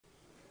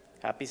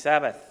Happy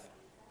Sabbath.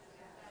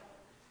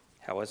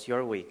 How was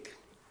your week?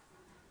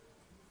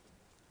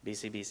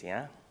 Busy,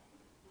 huh?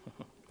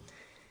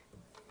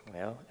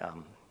 Well,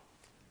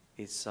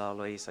 it's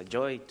always a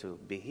joy to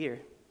be here,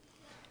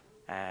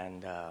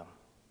 and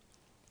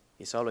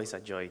it's always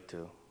a joy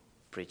to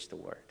preach the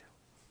Word.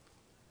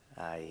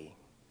 I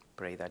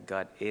pray that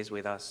God is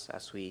with us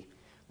as we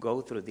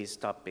go through this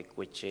topic,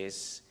 which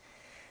is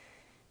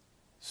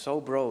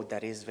so broad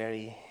that it's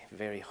very,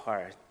 very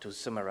hard to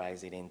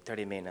summarize it in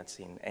 30 minutes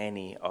in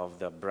any of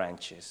the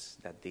branches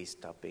that this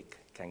topic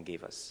can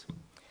give us.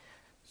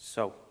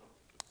 So,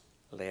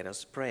 let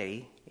us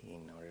pray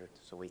in order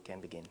so we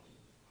can begin.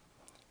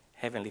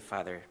 Heavenly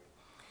Father,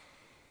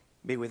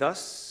 be with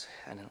us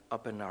and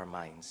open our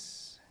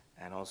minds,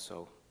 and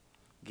also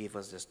give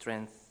us the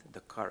strength,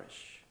 the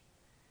courage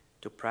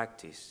to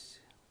practice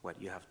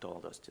what you have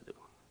told us to do.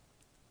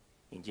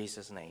 In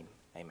Jesus' name,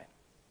 amen.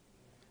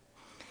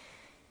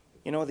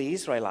 You know, the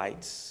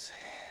Israelites,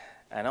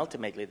 and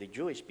ultimately the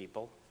Jewish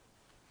people,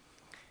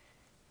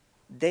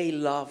 they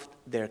loved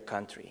their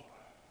country.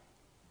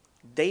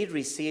 They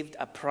received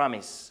a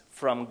promise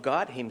from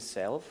God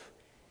himself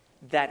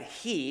that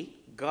he,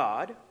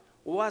 God,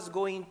 was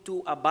going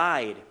to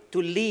abide,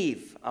 to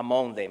live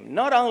among them,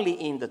 not only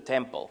in the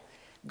temple.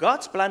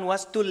 God's plan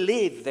was to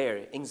live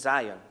there in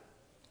Zion.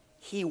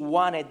 He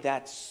wanted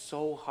that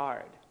so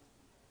hard.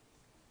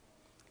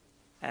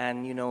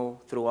 And, you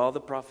know, through all the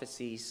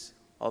prophecies,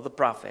 all the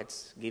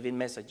prophets giving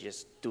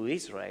messages to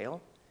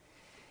Israel,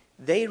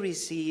 they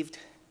received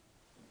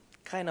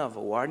kind of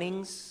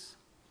warnings,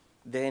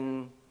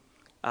 then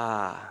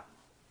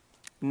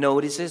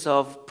notices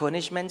of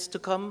punishments to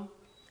come,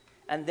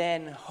 and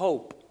then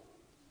hope.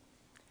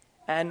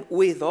 And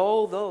with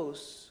all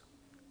those,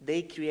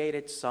 they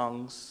created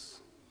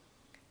songs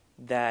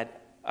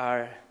that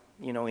are,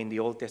 you know, in the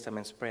Old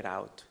Testament spread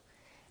out.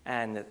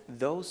 And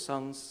those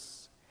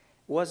songs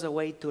was a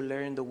way to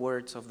learn the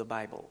words of the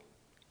Bible.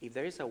 If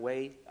there is a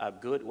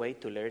good way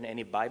to learn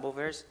any Bible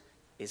verse,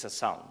 it's a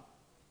song.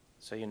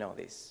 So you know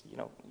this. You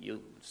know,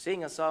 you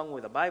sing a song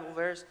with a Bible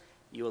verse,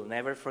 you will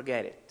never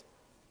forget it.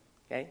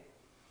 Okay?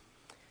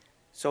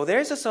 So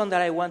there's a song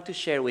that I want to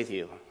share with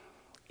you.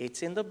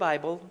 It's in the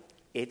Bible,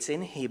 it's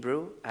in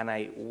Hebrew, and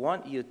I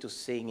want you to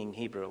sing in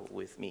Hebrew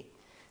with me.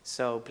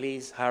 So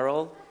please,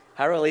 Harold.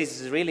 Harold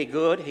is really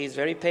good. He's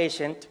very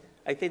patient.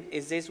 I think,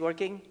 is this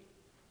working?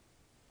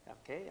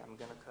 Okay, I'm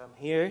going to come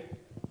here.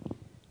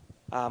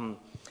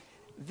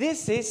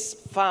 This is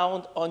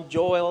found on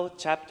Joel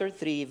chapter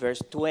 3,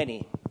 verse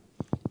 20.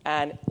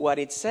 And what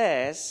it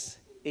says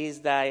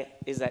is that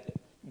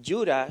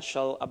Judah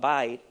shall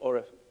abide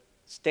or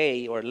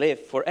stay or live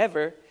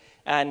forever.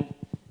 And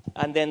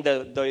then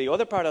the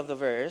other part of the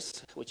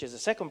verse, which is the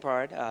second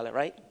part,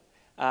 right,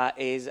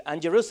 is,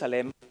 and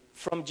Jerusalem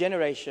from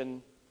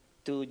generation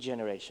to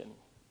generation.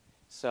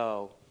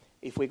 So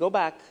if we go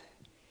back,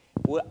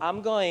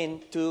 I'm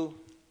going to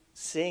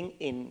sing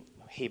in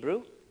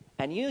Hebrew,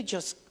 and you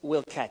just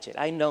will catch it.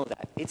 I know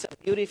that. It's a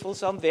beautiful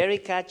song, very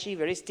catchy,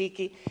 very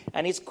sticky,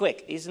 and it's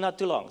quick. It's not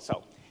too long.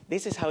 So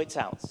this is how it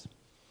sounds.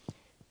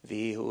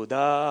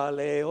 Vihuda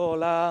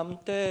leolam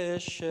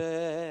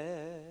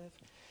teshev,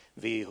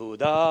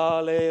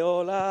 Vihuda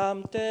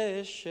leolam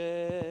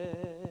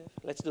teshev.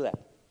 Let's do that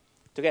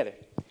together.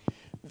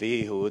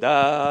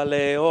 Vihuda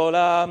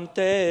leolam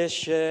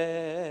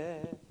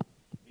teshev,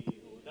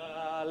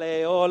 Vihuda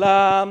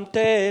leolam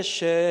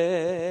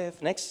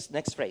teshev.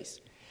 Next phrase.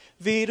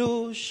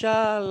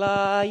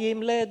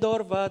 Virushalayim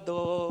ledor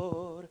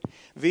vador,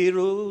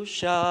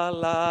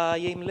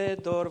 Virushalayim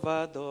ledor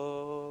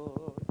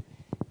vador.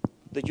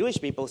 The Jewish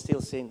people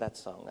still sing that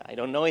song. I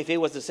don't know if it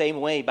was the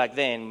same way back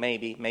then,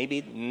 maybe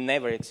it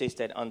never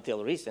existed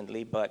until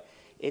recently, but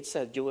it's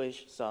a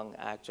Jewish song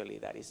actually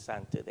that is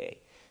sung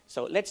today.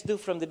 So let's do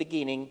from the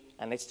beginning,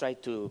 and let's try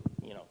to,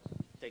 you know,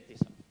 take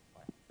this up.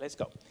 Right, let's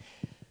go.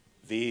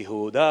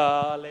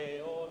 Vihuda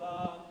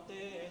leolam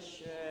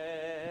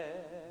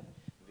teshev,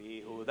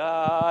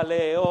 Vihuda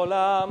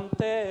leolam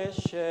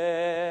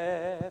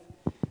teshev,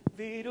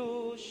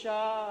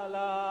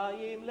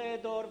 Virushalayim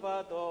ledor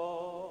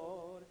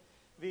vador,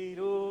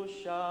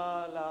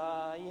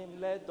 Virushalayim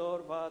ledor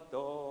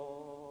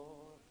vador.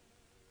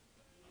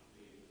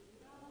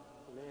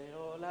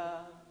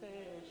 Leolam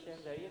teshev.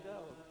 There you go.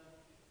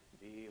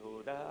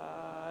 Vihuda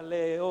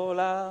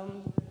leolam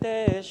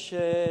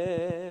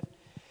teshev,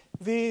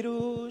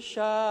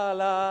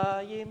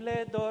 Virushalayim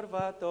ledor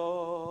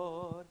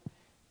vador,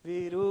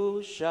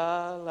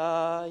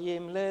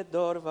 Virushalayim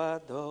ledor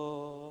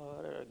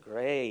vador.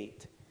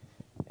 Great.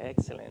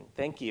 Excellent.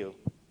 Thank you.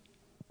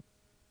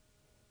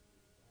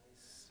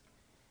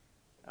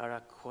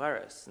 Our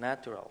chorus,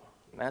 natural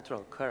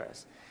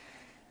chorus.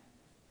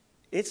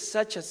 It's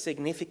such a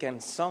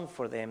significant song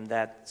for them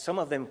that some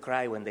of them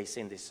cry when they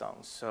sing this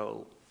song.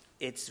 So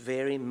it's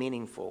very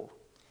meaningful.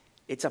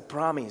 It's a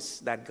promise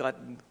that God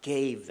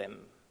gave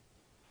them,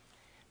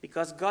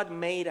 because God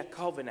made a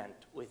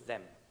covenant with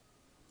them.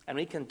 And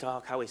we can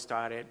talk how it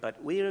started,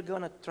 but we are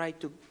going to try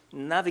to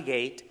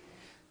navigate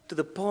to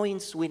the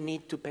points we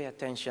need to pay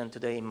attention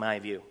today, in my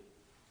view.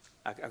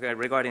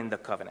 regarding the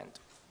covenant.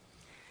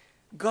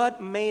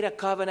 God made a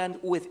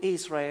covenant with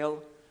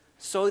Israel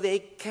so they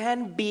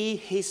can be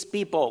his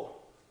people.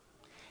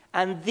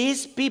 And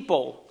these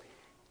people,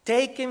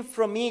 taken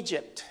from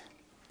Egypt,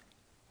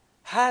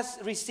 has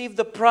received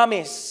the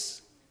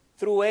promise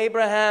through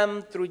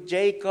Abraham, through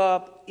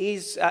Jacob,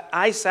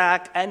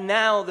 Isaac, and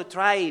now the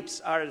tribes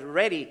are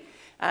ready.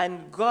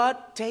 And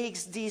God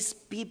takes these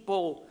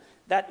people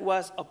that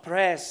was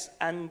oppressed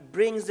and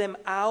brings them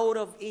out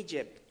of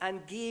Egypt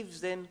and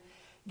give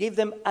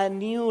them a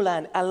new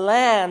land, a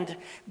land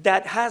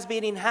that has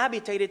been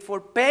inhabited for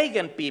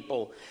pagan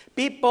people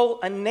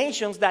and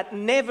nations that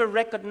never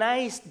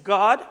recognized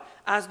God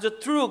as the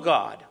true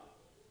God.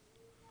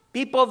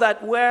 People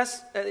that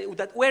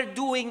were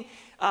doing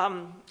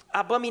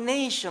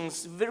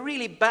abominations,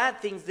 really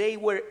bad things. They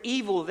were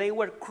evil, they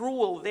were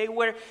cruel, they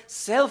were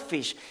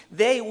selfish,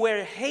 they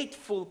were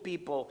hateful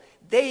people.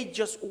 They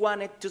just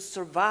wanted to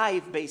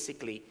survive,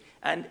 basically.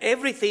 And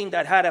everything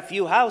that had a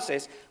few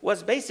houses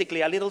was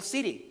basically a little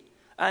city.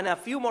 And a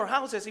few more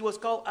houses, it was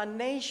called a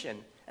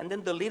nation. And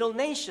then the little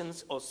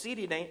nations, or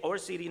city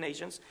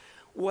nations,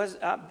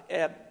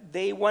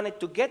 they wanted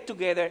to get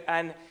together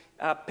and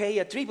pay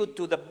a tribute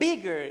to the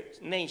bigger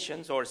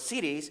nations or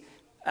cities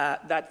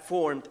that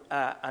formed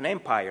an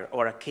empire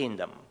or a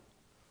kingdom.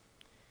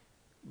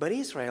 But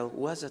Israel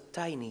was a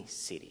tiny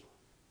city.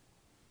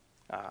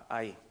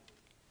 I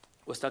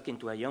was talking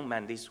to a young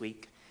man this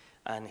week,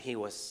 and he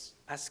was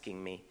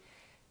asking me,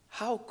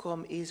 how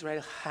come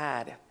Israel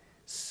had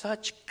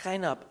such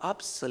kind of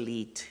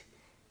obsolete,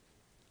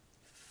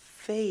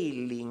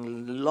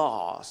 failing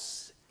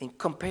laws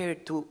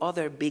compared to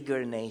other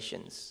bigger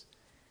nations?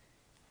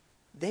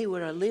 They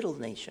were a little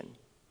nation,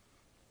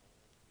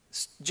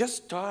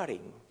 just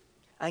starting,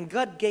 and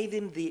God gave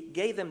them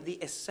the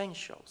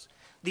essentials.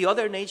 The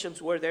other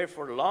nations were there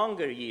for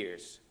longer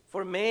years,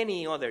 for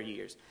many other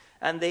years,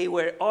 and they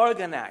were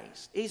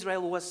organized.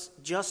 Israel was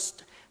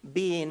just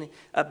being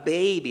a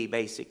baby,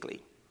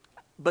 basically.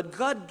 But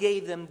God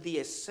gave them the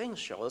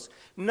essentials,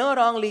 not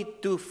only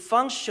to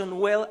function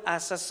well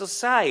as a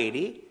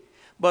society,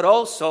 but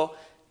also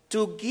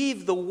to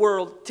give the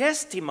world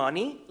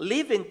testimony,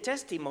 living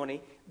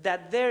testimony,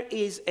 that there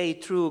is a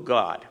true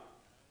God.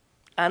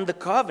 And the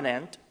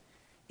covenant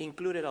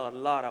included a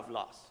lot of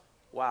laws.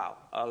 Wow,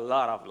 a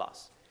lot of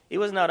laws. It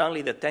was not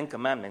only the Ten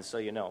Commandments, so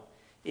you know.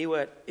 It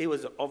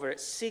was over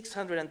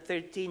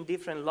 613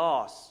 different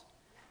laws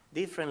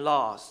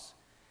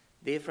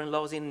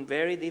in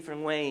very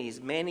different ways.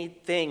 Many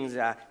things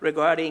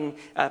regarding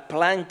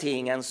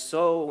planting and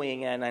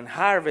sowing and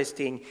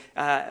harvesting,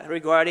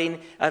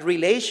 regarding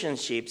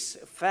relationships,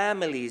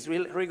 families,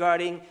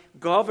 regarding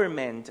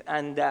government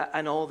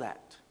and all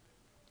that.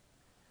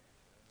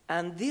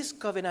 And this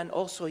covenant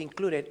also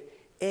included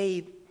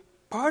a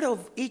part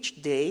of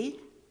each day,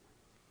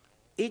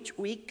 each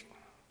week,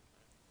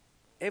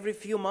 every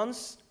few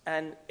months,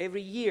 and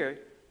every year,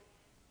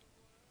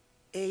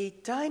 a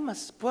time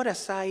is put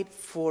aside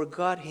for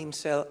God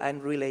himself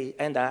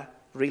and a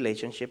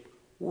relationship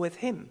with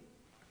him.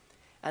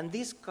 And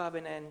this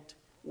covenant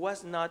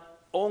was not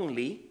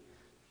only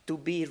to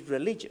be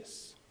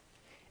religious.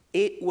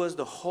 It was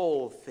the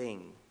whole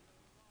thing.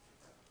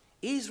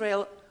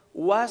 Israel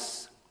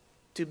was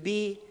to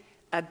be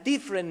a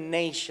different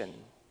nation.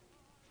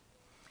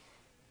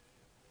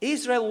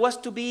 Israel was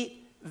to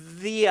be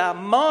the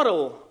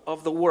model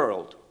of the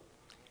world.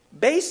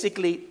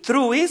 Basically,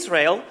 through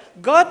Israel,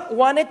 God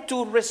wanted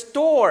to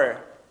restore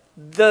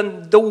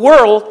the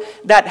world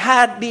that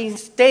had been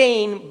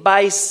stained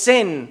by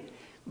sin,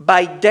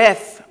 by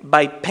death,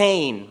 by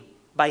pain,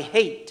 by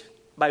hate,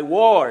 by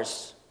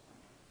wars.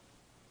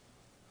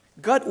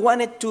 God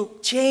wanted to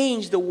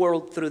change the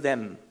world through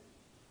them.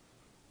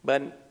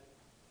 But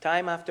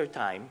time after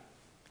time,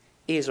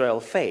 Israel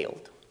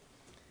failed.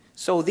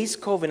 So this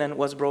covenant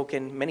was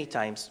broken many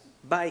times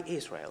by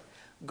Israel.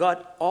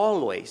 God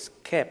always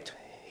kept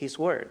his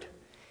word.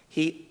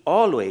 He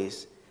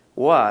always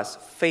was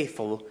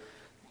faithful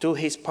to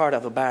his part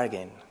of the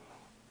bargain,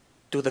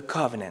 to the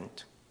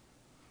covenant.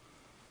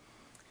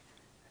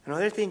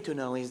 Another thing to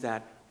know is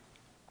that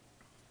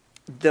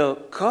the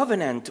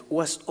covenant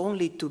was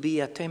only to be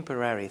a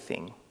temporary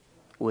thing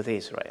with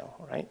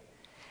Israel, right?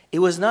 It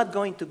was not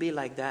going to be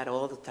like that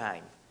all the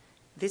time.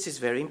 This is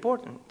very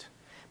important,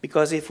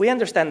 because if we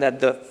understand that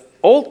the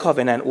old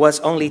covenant was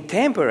only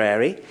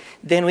temporary,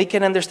 then we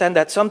can understand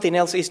that something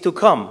else is to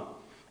come,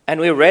 and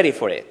we're ready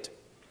for it.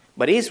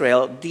 But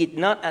Israel did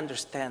not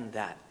understand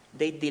that.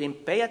 They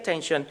didn't pay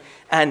attention,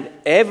 and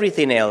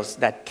everything else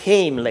that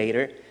came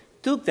later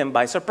took them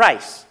by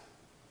surprise.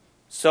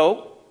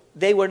 So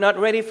they were not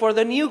ready for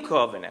the new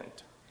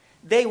covenant.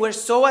 They were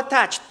so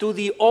attached to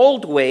the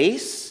old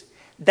ways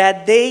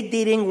that they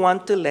didn't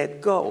want to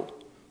let go.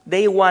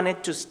 They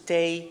wanted to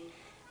stay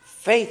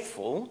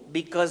faithful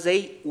because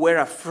they were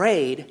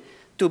afraid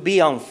to be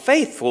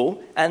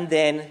unfaithful and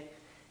then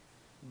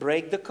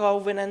break the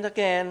covenant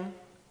again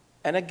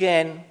and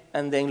again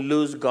and then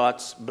lose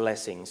God's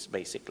blessings,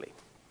 basically.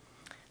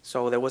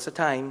 So there was a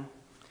time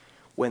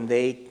when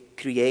they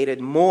created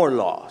more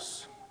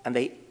laws And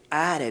they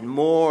added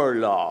more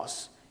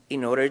laws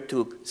in order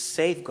to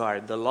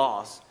safeguard the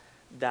laws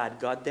that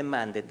God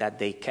demanded that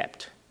they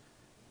kept.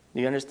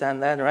 Do you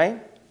understand that,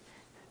 right?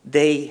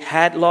 They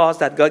had laws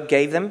that God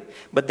gave them,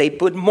 but they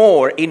put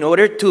more in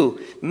order to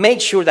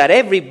make sure that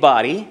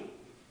everybody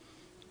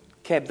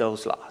kept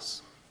those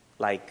laws.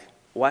 Like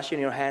washing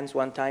your hands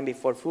one time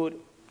before food,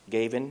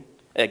 given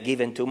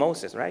to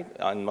Moses, right?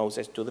 And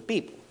Moses to the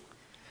people.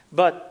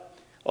 But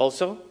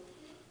also,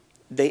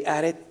 they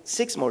added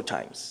 6 more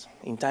times.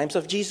 In times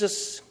of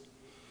Jesus,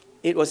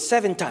 it was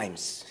 7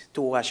 times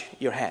to wash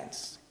your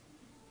hands.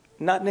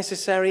 Not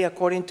necessarily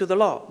according to the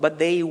law, but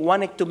they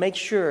wanted to make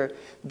sure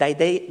that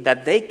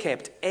they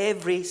kept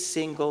every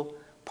single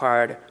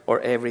part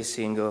or every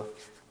single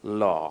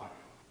law.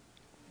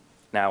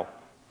 Now,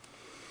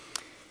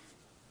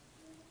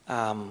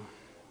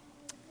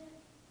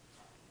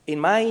 in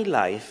my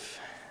life,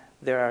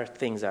 there are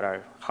things that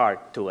are hard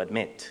to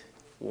admit.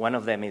 One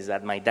of them is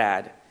that my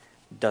dad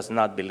does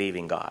not believe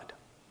in God.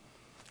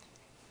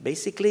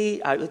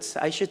 Basically,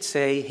 I should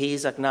say he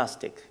is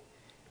agnostic.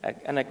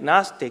 An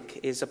agnostic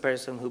is a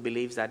person who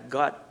believes that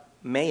God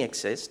may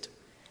exist,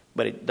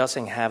 but it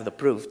doesn't have the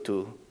proof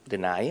to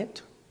deny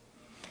it,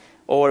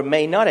 or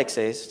may not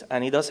exist,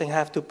 and he doesn't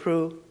have to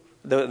prove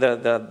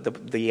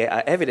the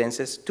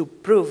evidences to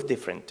prove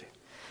different.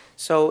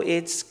 So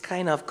it's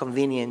kind of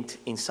convenient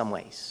in some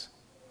ways.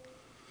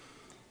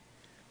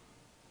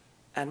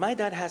 And my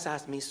dad has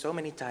asked me so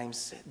many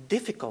times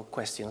difficult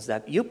questions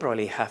that you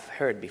probably have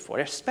heard before,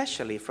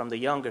 especially from the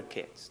younger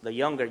kids, the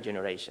younger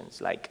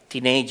generations, like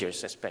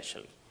teenagers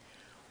especially.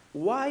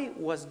 Why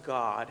was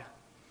God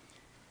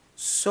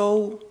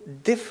so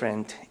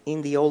different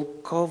in the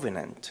Old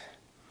Covenant?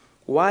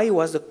 Why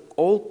was the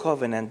Old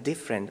Covenant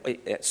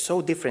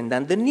so different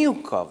than the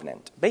New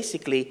Covenant?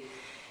 Basically,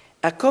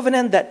 a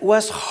covenant that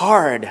was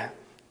hard,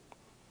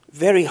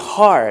 very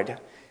hard,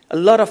 a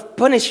lot of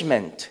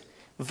punishment,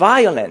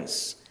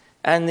 violence.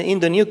 And in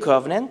the New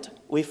Covenant,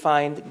 we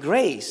find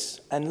grace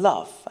and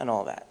love and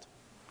all that.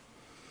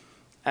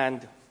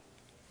 And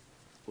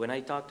when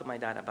I talk to my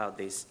dad about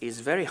this, it's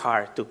very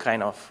hard to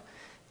kind of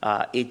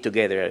eat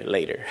together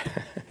later.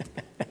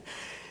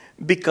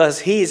 Because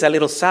he is a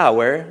little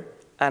sour,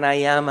 and I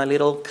am a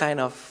little kind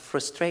of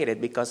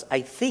frustrated because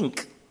I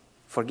think,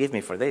 forgive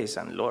me for this,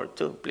 and Lord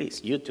too,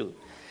 please, you too.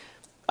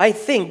 I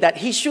think that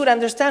he should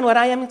understand what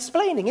I am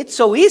explaining. It's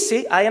so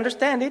easy, I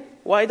understand it.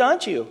 Why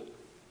don't you?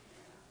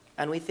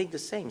 And we think the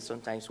same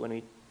sometimes when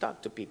we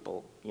talk to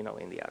people,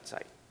 in the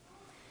outside.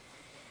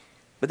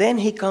 But then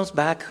he comes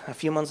back a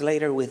few months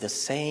later with the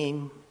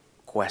same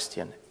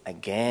question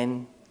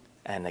again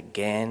and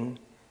again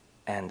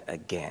and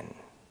again.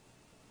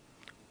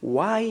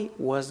 Why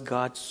was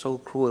God so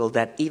cruel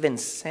that even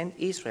sent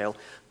Israel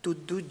to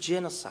do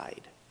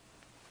genocide?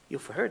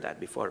 You've heard that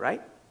before,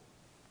 right?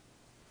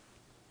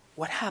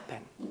 What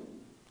happened?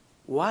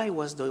 Why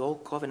was the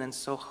Old Covenant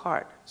so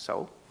hard?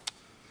 So,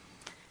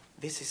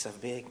 this is a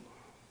big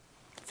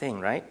thing,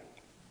 right?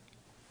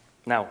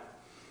 Now,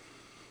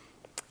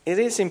 it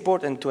is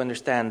important to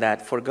understand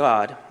that for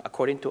God,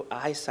 according to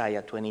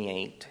Isaiah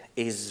 28,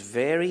 it is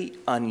very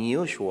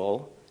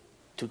unusual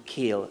to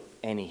kill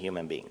any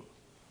human being.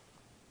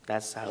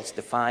 That's how it's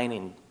defined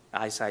in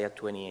Isaiah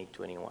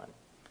 28:21.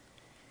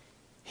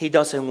 He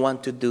doesn't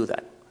want to do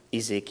that.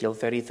 Ezekiel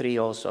 33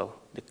 also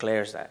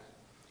declares that.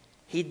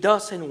 He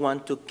doesn't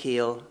want to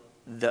kill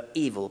the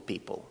evil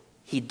people.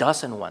 He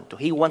doesn't want to.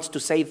 He wants to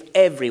save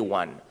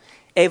everyone,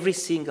 every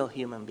single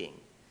human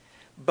being.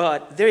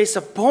 But there is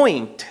a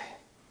point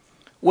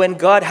when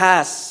God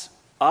has,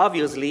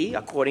 obviously,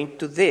 according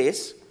to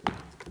this,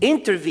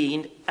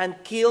 intervened and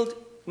killed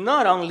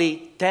not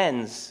only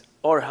tens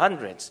or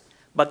hundreds,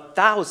 but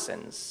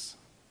thousands.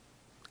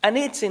 And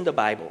it's in the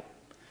Bible.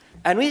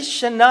 And we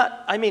should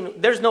not,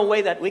 there's no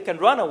way that we can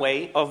run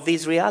away of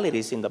these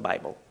realities in the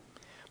Bible.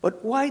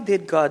 But why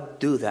did God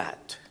do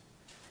that?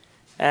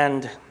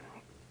 And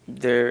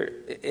there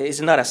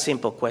is not a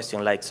simple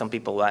question like some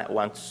people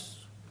want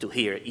to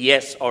hear,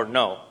 yes or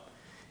no.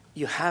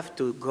 You have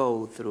to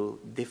go through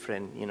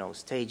different,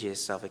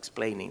 stages of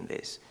explaining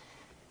this.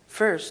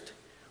 First,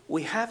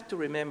 we have to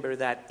remember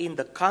that in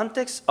the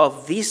context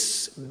of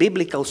these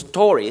biblical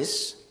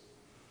stories,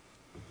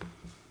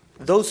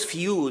 those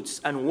feuds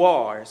and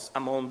wars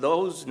among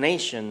those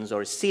nations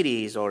or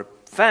cities or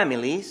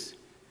families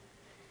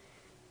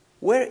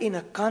were in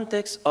a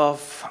context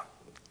of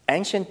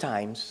ancient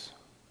times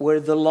where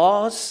the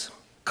laws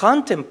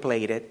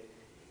contemplated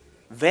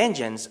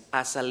vengeance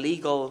as a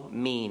legal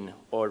mean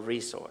or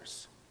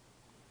resource.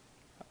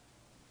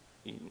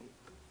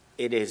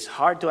 It is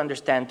hard to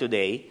understand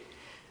today,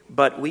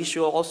 but we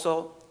should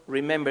also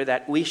remember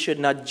that we should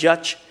not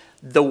judge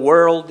the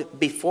world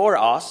before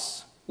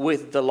us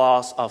with the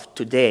laws of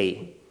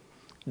today.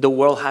 The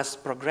world has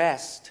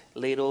progressed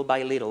little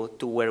by little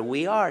to where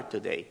we are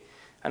today.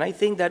 And I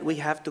think that we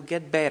have to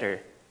get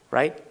better,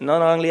 right?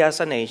 Not only as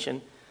a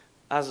nation,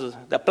 as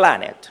the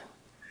planet,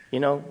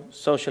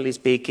 socially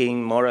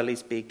speaking, morally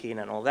speaking,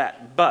 and all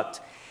that.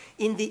 But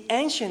in the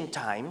ancient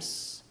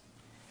times,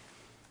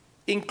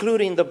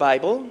 including the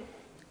Bible,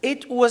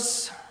 it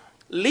was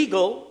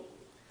legal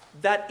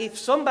that if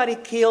somebody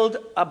killed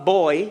a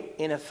boy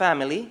in a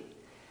family,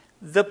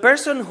 the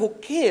person who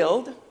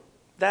killed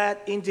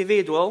that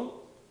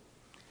individual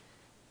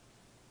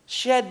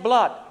shed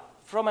blood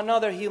from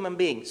another human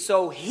being.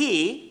 So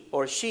he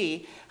or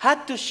she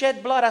had to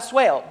shed blood as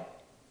well,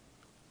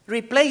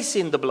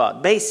 replacing the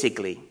blood,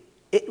 basically.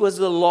 It was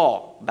the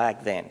law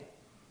back then.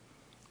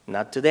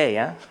 Not today,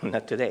 huh?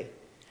 Not today.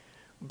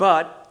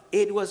 But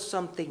it was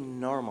something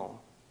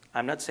normal.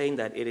 I'm not saying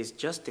that it is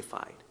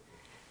justified.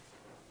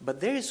 But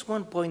there is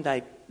one point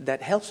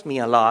that helps me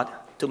a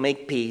lot to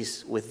make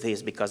peace with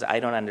this, because I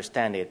don't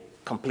understand it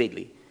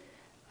completely.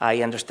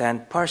 I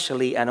understand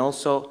partially, and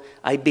also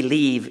I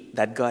believe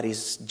that God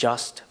is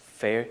just,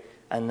 fair,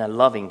 and a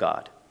loving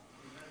God.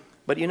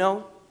 But you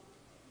know,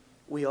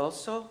 we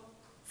also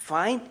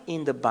find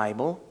in the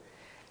Bible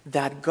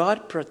that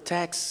God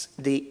protects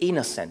the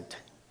innocent,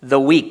 the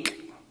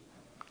weak.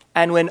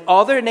 And when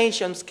other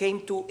nations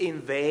came to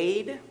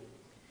invade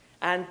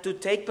and to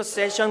take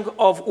possession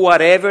of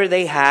whatever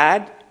they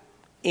had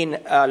in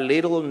a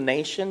little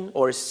nation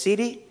or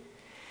city,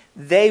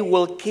 they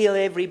will kill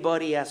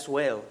everybody as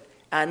well.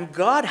 And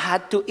God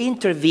had to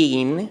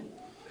intervene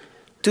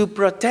to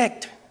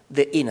protect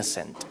the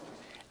innocent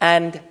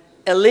and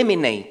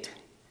eliminate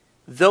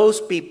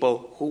those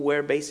people who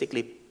were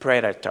basically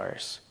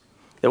predators.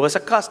 There was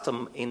a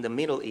custom in the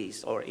Middle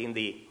East, or in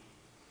the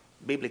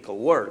biblical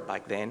world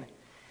back then,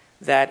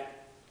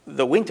 that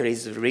the winter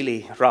is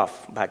really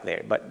rough back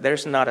there, but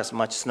there's not as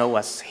much snow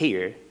as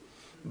here,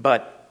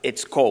 but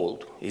it's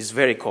cold. It's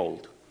very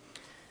cold.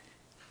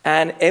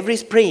 And every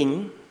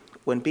spring,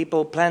 when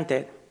people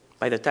planted,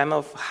 by the time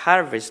of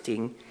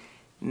harvesting,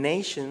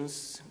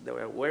 nations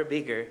that were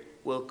bigger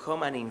will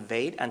come and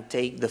invade and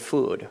take the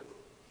food.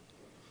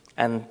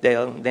 And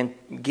they'll then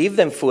give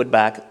them food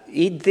back.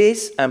 Eat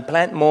this and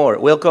plant more.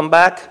 We'll come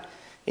back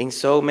in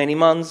so many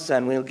months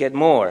and we'll get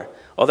more.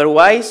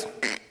 Otherwise,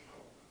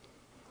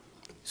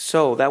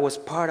 so that was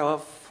part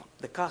of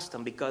the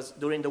custom, because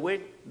during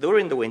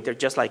the winter,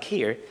 just like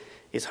here,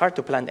 it's hard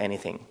to plant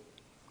anything.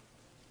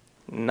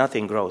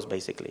 Nothing grows,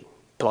 basically,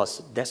 plus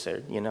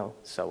desert, you know,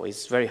 so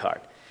it's very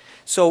hard.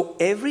 So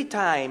every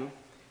time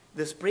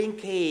the spring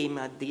came,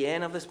 at the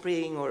end of the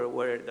spring, or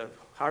where the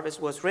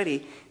harvest was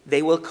ready,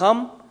 they will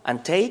come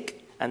and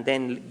take and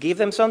then give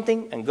them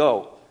something and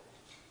go.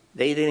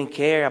 They didn't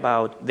care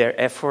about their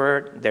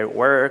effort, their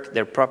work,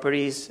 their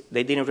properties.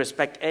 They didn't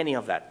respect any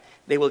of that.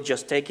 They will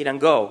just take it and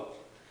go.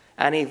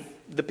 And if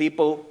the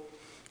people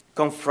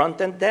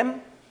confronted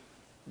them,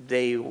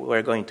 they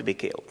were going to be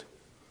killed.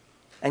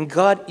 And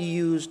God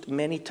used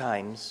many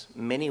times,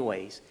 many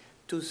ways,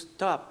 to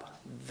stop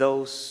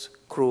those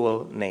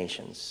cruel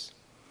nations.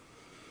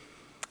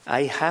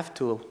 I have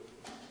to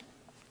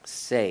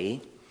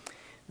say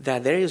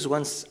that there is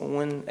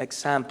one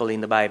example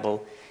in the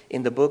Bible,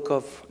 in the book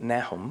of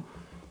Nahum.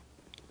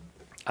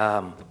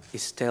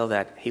 It's told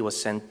that he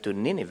was sent to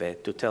Nineveh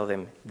to tell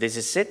them, this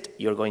is it,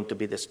 you're going to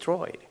be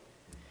destroyed.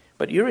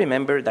 But you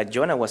remember that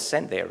Jonah was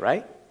sent there,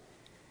 right?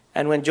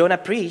 And when Jonah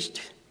preached,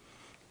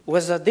 it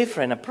was a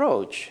different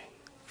approach.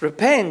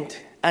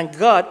 Repent, and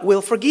God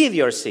will forgive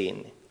your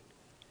sin.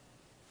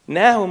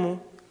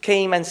 Nahum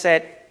came and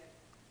said,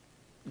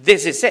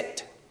 this is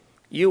it,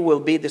 you will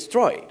be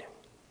destroyed.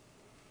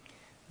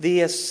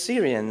 The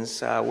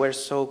Assyrians were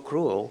so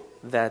cruel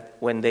that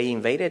when they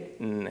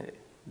invaded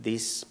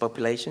these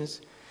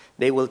populations,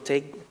 they will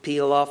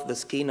peel off the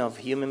skin of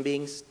human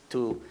beings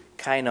to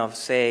kind of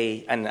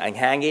say, and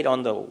hang it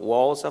on the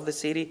walls of the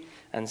city,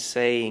 and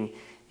saying,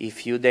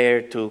 if you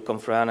dare to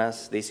confront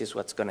us, this is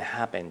what's going to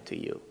happen to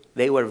you.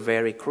 They were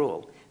very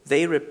cruel.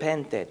 They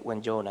repented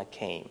when Jonah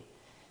came,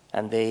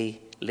 and they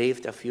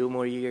lived a few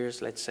more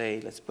years, let's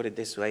put it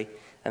this way,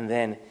 and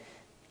then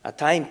a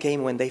time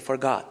came when they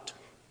forgot,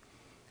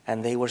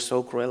 and they were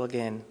so cruel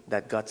again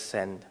that God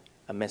sent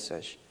a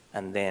message,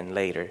 and then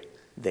later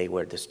they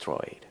were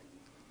destroyed.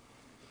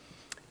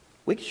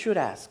 We should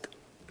ask,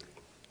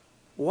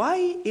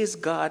 why is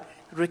God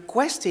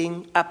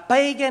requesting a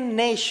pagan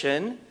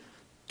nation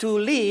to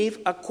live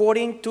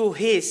according to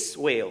his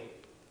will,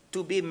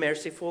 to be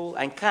merciful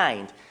and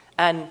kind,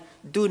 and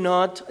do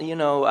not,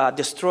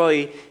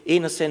 destroy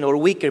innocent or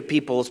weaker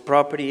people's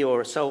property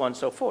or so on and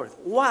so forth?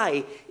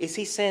 Why is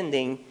he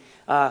sending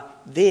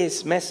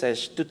this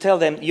message to tell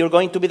them you're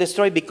going to be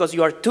destroyed because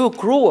you are too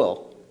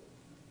cruel?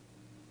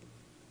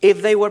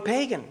 If they were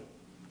pagan,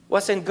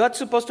 wasn't God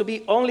supposed to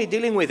be only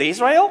dealing with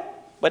Israel?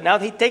 But now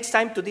he takes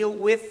time to deal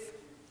with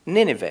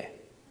Nineveh.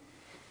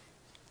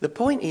 The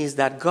point is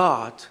that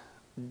God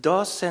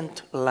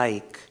doesn't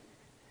like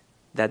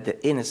that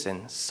the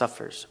innocent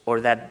suffers,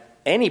 or that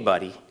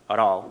anybody at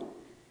all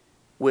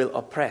will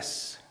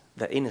oppress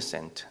the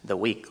innocent, the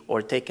weak,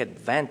 or take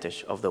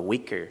advantage of the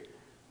weaker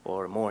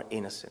or more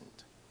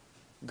innocent.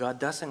 God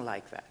doesn't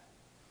like that.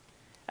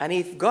 And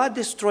if God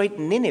destroyed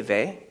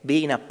Nineveh,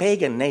 being a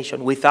pagan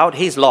nation without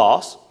his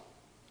laws,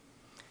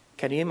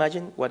 can you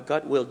imagine what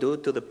God will do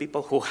to the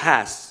people who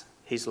has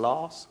his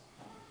laws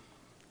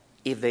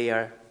if they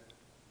are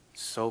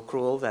so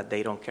cruel that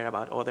they don't care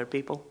about other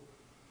people.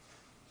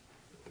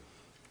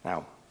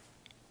 Now,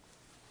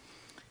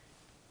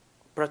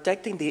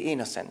 protecting the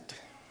innocent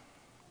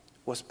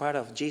was part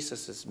of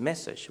Jesus'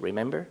 message,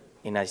 remember,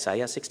 in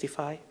Isaiah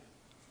 65?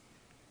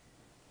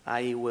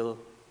 I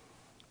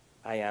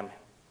am,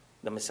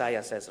 the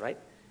Messiah says, right?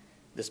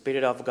 The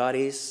Spirit of God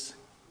is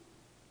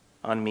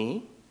on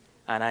me,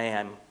 and I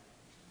am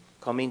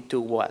coming to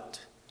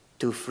what?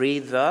 To free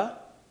those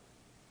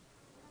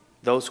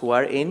who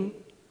are in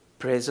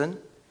prison,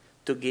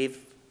 to give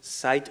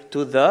sight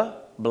to the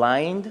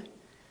blind,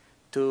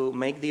 to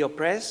make the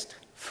oppressed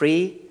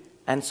free,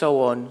 and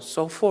so on,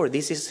 so forth.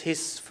 This is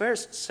his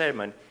first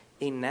sermon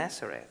in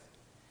Nazareth.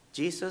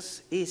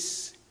 Jesus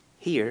is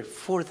here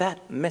for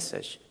that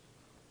message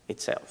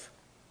itself.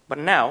 But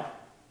now,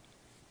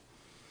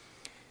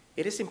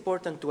 it is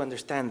important to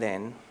understand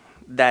then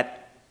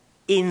that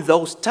in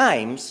those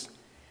times,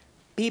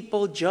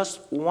 people just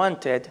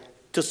wanted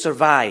to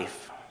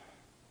survive.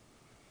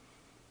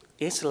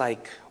 It's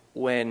like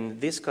when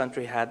this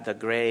country had the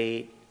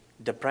Great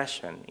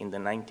Depression in the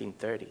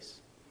 1930s.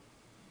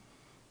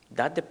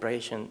 That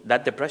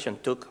depression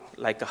took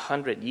like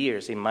 100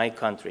 years in my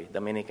country,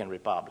 Dominican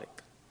Republic.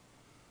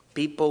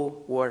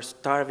 People were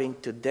starving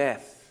to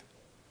death.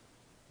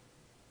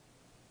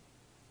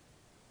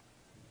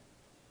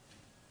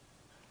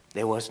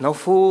 There was no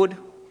food.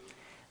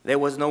 There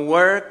was no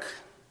work.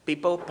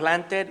 People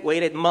planted,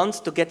 waited months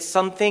to get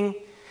something.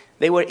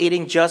 They were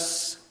eating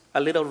just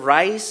a little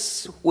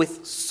rice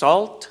with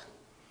salt.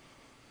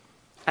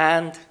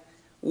 And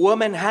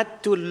women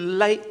had to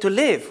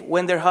live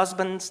when their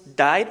husbands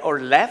died or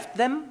left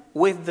them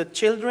with the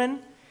children.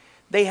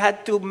 They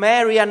had to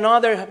marry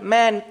another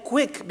man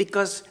quick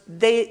because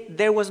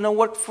there was no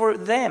work for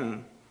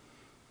them.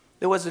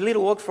 There was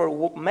little work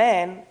for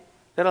men,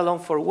 let alone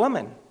for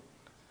women.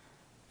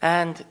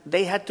 And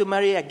they had to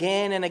marry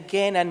again and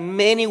again, and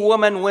many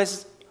women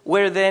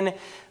were then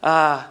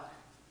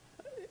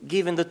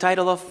given the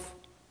title of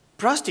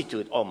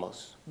prostitute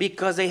almost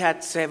because they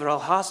had several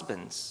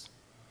husbands.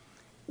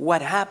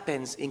 What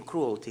happens in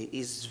cruelty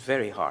is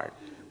very hard,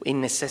 in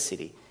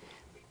necessity.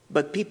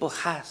 But people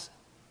have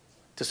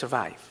to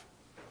survive.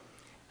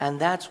 And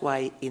that's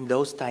why in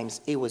those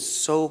times it was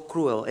so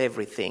cruel,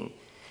 everything.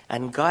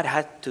 And God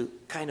had to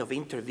kind of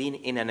intervene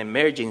in an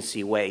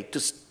emergency way to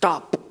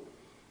stop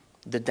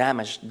the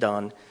damage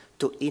done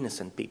to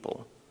innocent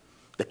people,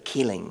 the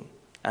killing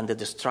and the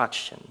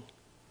destruction.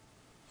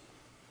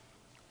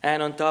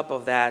 And on top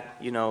of that,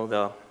 you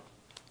know,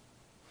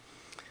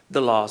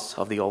 the laws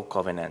of the Old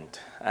Covenant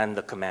and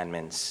the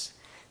commandments,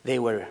 they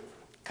were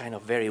kind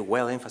of very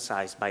well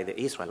emphasized by the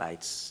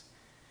Israelites.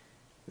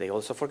 They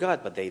also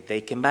forgot, but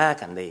they came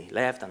back and they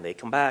left and they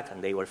come back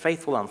and they were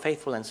faithful,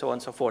 unfaithful, and so on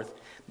and so forth.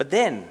 But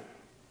then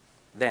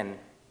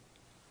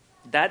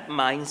that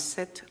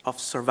mindset of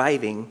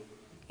surviving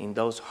in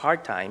those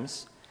hard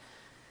times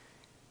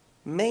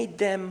made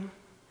them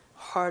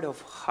hard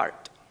of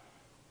heart.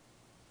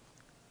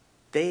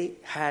 They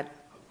had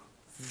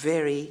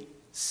very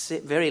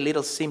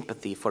little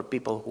sympathy for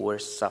people who were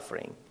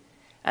suffering.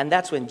 And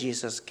that's when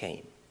Jesus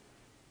came.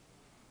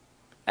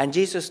 And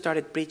Jesus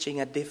started preaching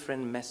a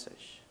different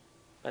message.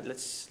 But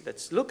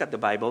let's look at the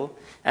Bible,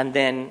 and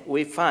then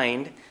we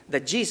find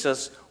that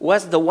Jesus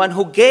was the one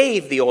who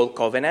gave the Old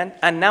Covenant,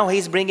 and now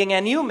he's bringing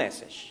a new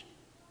message.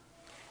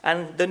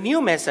 And the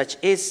new message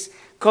is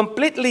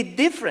completely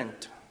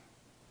different.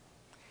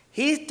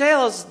 He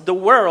tells the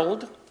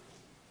world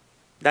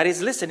that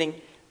is listening,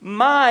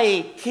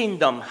 my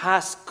kingdom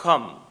has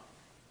come.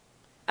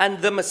 And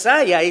the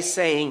Messiah is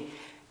saying,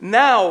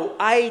 now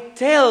I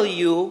tell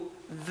you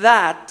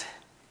that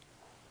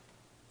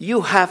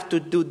you have to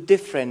do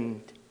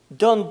different.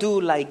 Don't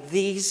do like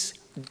this,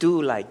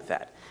 do like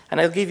that.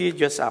 And I'll give you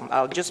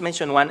I'll just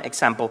mention one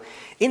example.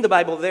 In the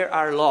Bible, there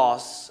are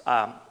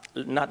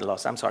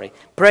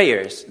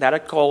prayers that are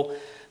called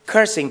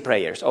cursing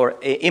prayers or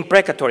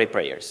imprecatory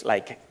prayers.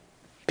 Like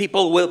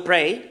people will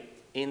pray,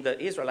 in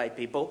the Israelite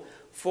people,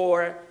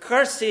 for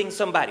cursing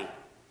somebody.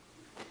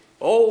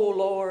 Oh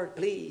Lord,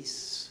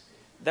 please,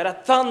 that a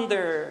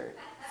thunder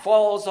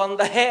falls on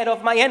the head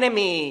of my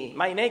enemy,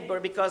 my neighbor,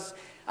 because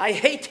I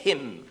hate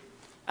him.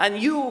 And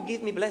you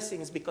give me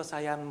blessings because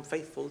I am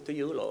faithful to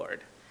you,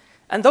 Lord.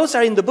 And those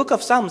are in the book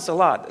of Psalms a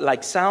lot.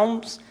 Like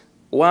Psalms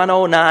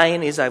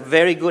 109 is a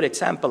very good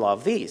example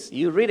of this.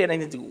 You read it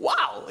and you think,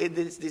 wow,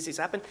 this has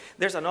happened.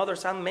 There's another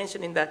psalm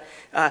mentioning that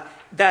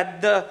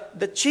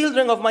the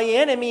children of my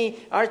enemy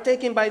are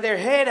taken by their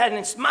head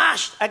and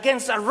smashed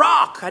against a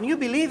rock. Can you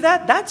believe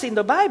that? That's in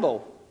the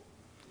Bible.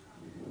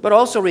 But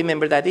also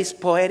remember that this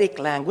poetic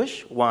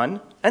language, 1,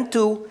 and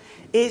 2,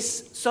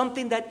 is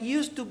something that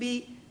used to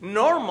be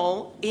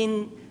normal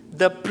in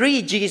the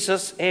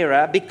pre-Jesus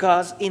era,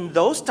 because in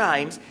those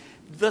times,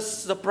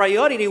 the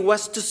priority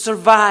was to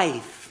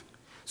survive.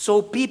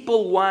 So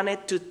people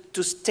wanted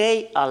to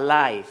stay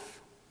alive.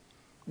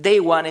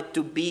 They wanted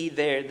to be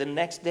there the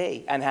next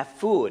day and have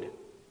food.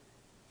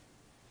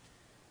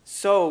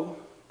 So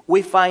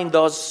we find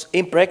those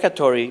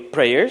imprecatory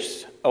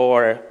prayers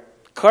or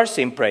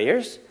cursing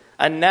prayers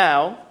And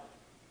now,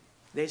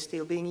 they're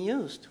still being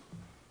used.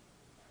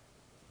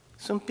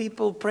 Some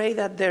people pray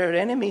that their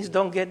enemies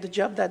don't get the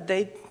job that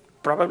they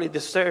probably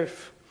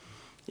deserve,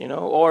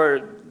 or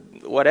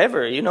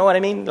whatever, you know what I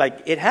mean?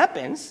 Like, it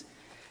happens.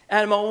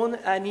 And on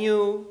a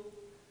new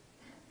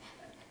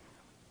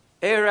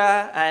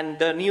era and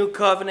the new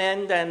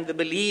covenant and the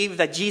belief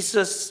that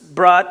Jesus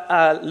brought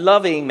a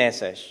loving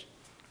message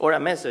or a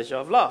message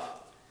of love.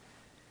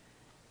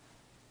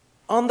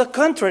 On the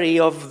contrary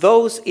of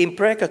those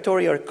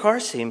imprecatory or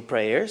cursing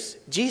prayers,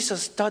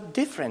 Jesus taught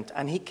different,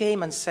 and he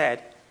came and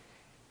said,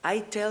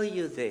 I tell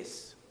you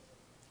this,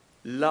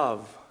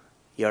 love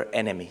your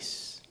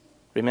enemies.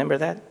 Remember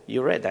that?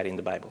 You read that in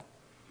the Bible.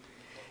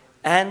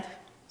 And,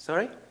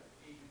 sorry?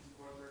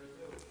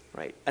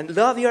 Right. And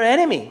love your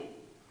enemy.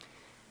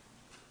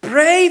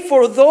 Pray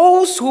for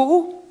those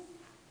who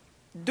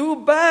do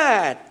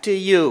bad to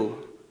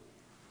you.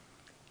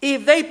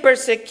 If they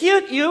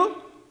persecute you,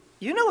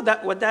 you know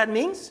what that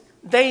means?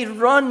 They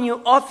run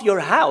you off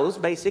your house,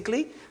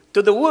 basically,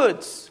 to the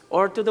woods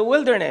or to the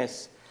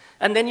wilderness.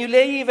 And then you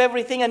leave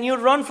everything and you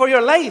run for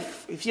your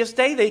life. If you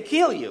stay, they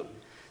kill you.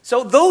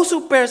 So those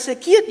who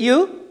persecute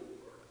you,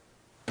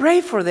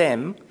 pray for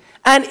them.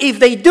 And if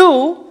they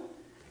do,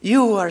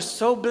 you are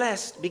so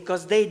blessed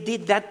because they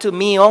did that to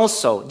me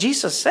also.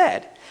 Jesus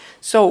said.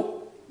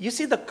 So you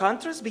see the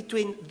contrast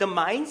between the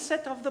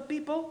mindset of the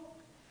people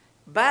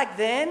back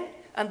then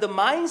and the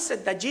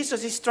mindset that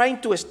Jesus is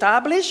trying to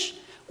establish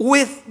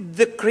with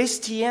the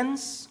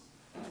Christians,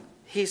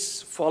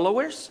 his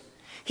followers.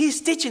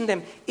 He's teaching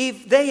them,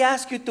 if they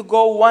ask you to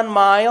go 1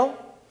 mile,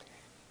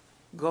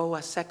 go a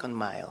 2nd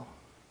mile.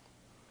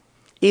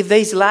 If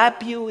they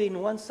slap you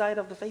in one side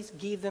of the face,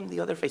 give them the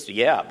other face.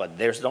 Yeah, but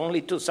there's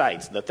only 2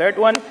 sides. The third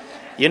one,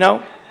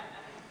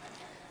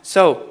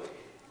 So,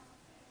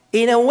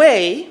 in a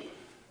way,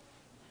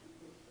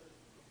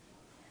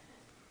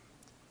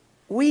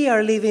 we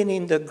are living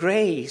in the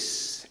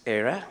grace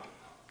era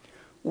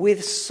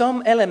with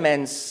some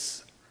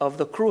elements of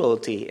the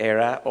cruelty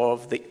era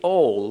of the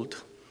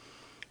old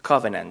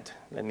covenant.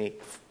 Let me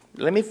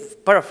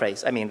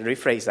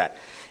rephrase that.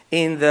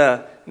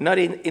 Not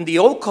in the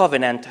old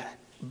covenant,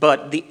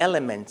 but the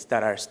elements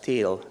that are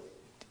still,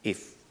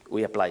 if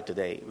we apply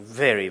today,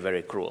 very,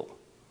 very cruel.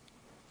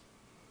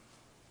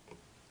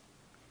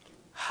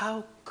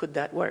 How could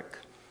that work?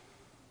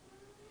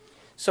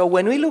 So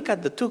when we look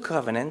at the 2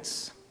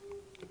 covenants,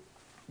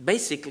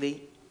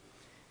 basically,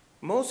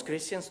 most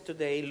Christians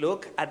today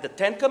look at the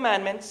 10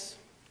 commandments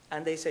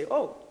and they say,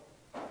 oh,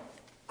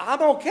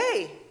 I'm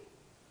okay.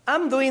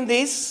 I'm doing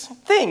these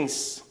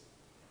things.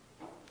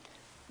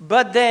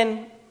 But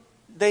then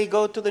they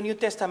go to the New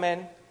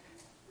Testament,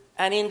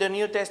 and in the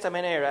New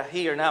Testament era,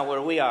 here now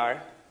where we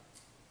are,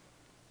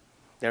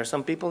 there are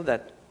some people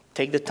that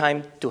take the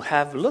time to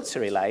have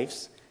luxury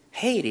lives,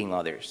 hating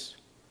others,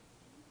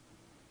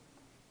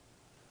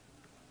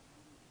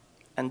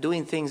 and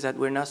doing things that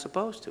we're not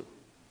supposed to.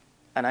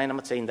 And I'm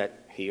not saying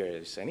that here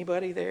is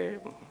anybody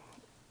there.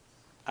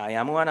 I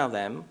am one of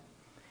them.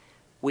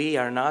 We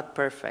are not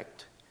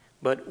perfect,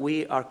 but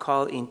we are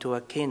called into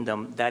a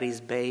kingdom that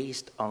is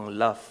based on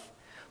love,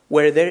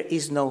 where there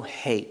is no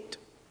hate.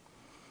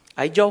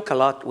 I joke a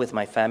lot with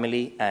my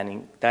family,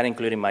 and that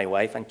including my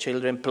wife and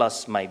children,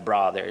 plus my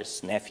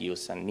brothers,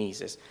 nephews, and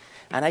nieces.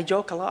 And I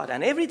joke a lot.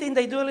 And every time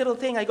they do a little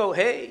thing, I go,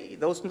 hey,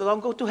 those don't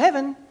go to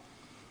heaven.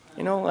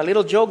 A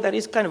little joke that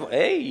is kind of,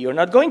 hey, you're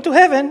not going to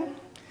heaven.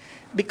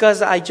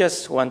 Because I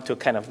just want to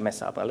kind of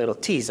mess up,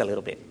 tease a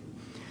little bit.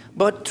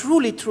 But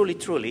truly, truly,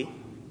 truly,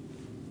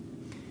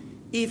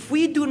 if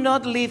we do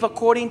not live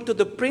according to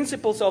the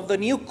principles of the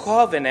new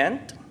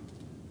covenant,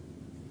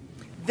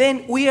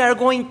 then we are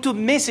going to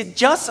miss it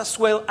just as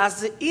well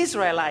as the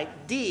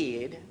Israelite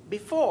did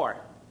before.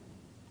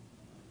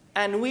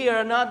 And we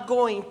are not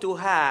going to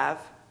have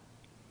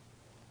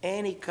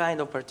any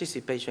kind of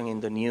participation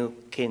in the new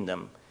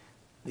kingdom,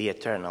 the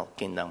eternal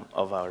kingdom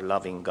of our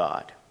loving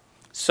God.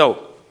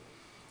 So,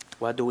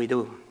 what do we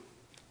do?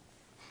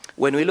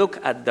 When we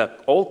look at the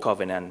old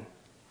covenant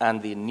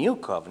and the new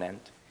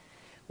covenant,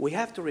 we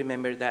have to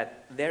remember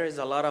that there is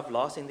a lot of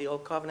laws in the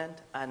old covenant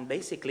and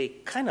basically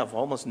kind of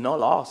almost no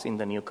laws in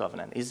the new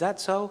covenant. Is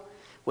that so?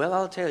 Well,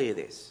 I'll tell you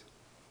this.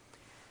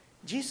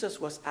 Jesus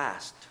was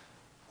asked,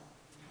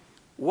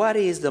 what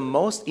is the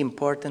most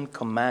important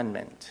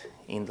commandment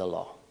in the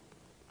law?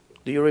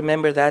 Do you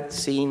remember that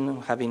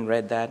scene, having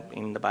read that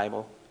in the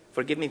Bible?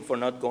 Forgive me for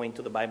not going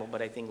to the Bible,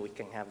 but I think we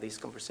can have this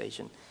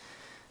conversation.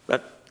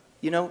 But,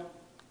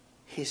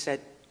 he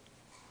said,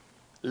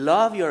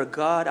 love your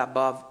God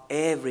above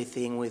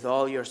everything with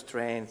all your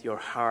strength, your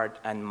heart,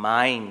 and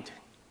mind.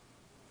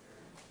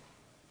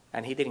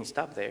 And he didn't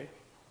stop there,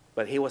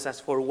 but he was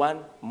asked for one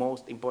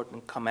most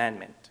important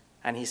commandment.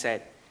 And he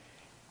said,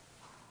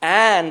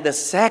 and the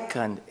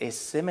second is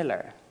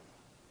similar.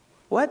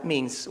 What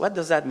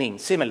does that mean?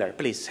 Similar,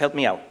 please help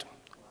me out.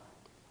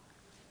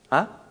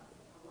 Huh?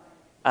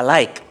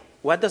 Alike.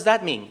 What does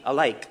that mean?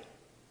 Alike.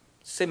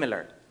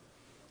 Similar.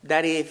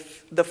 That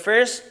if the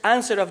first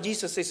answer of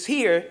Jesus is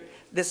here,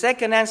 the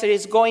second answer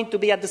is going to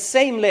be at the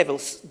same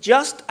levels,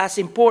 just as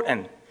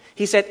important.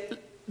 He said,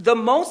 the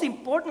most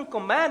important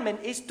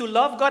commandment is to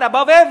love God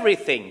above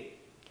everything,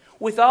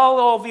 with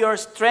all of your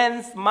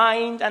strength,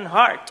 mind, and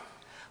heart.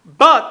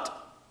 But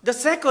the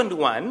second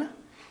one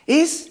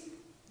is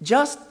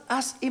just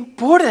as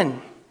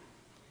important.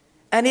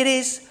 And it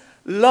is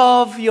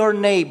love your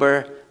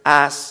neighbor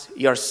as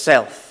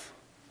yourself.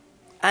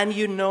 And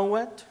you know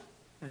what?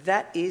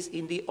 That is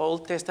in the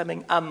Old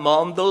Testament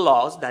among the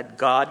laws that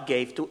God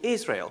gave to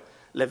Israel.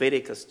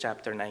 Leviticus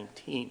chapter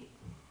 19.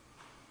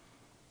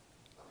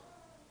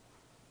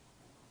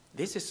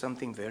 This is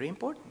something very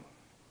important.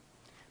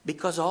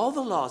 Because all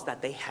the laws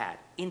that they had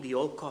in the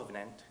Old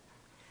Covenant,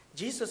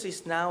 Jesus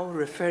is now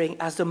referring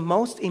as the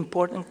most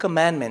important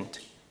commandment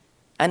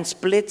and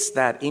splits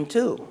that in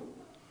two.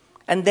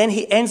 And then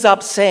he ends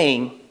up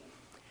saying,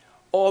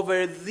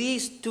 over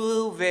these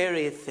two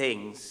very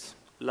things,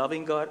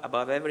 loving God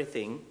above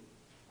everything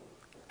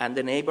and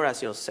the neighbor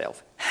as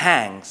yourself,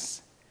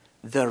 hangs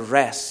the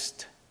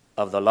rest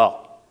of the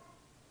law.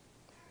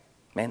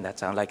 Man, that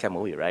sounds like a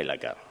movie, right?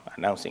 Like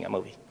announcing a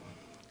movie.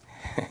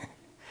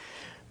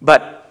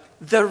 But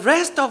the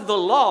rest of the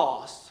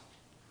laws,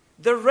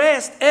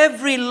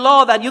 every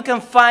law that you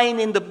can find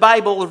in the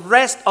Bible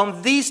rests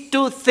on these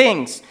two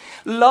things.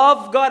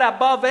 Love God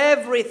above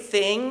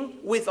everything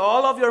with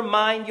all of your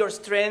mind, your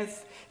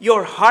strength,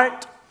 your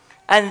heart,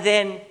 and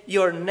then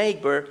your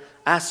neighbor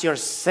as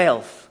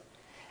yourself.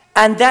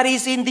 And that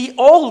is in the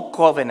Old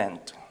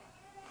Covenant.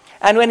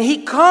 And when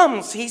he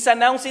comes, he's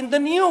announcing the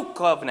New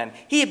Covenant.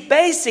 He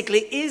basically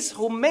is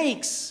who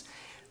makes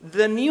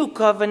the New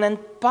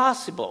Covenant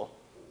possible.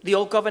 The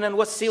Old Covenant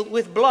was sealed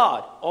with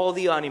blood, all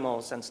the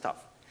animals and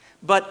stuff.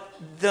 But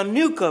the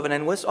New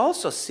Covenant was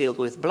also sealed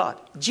with blood,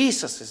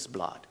 Jesus'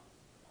 blood.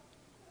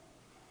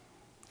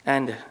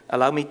 And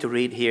allow me to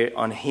read here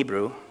on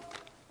Hebrew,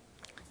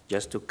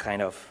 just to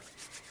kind of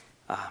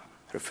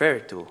refer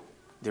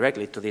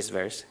directly to this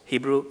verse.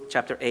 Hebrew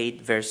chapter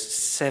 8, verse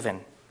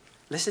 7.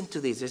 Listen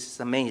to this. This is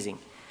amazing.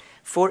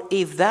 For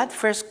if that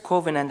first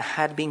covenant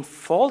had been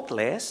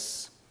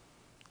faultless,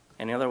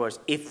 in other words,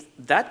 if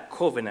that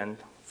covenant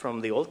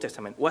from the Old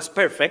Testament was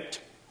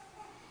perfect,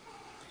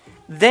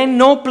 then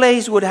no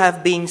place would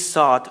have been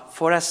sought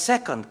for a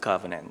second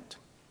covenant.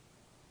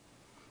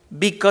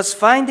 Because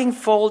finding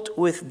fault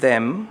with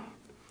them,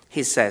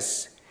 he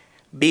says,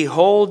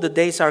 behold, the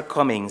days are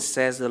coming,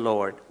 says the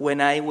Lord, when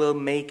I will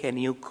make a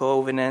new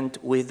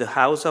covenant with the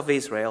house of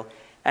Israel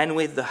and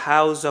with the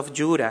house of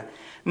Judah,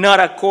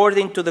 not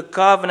according to the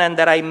covenant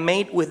that I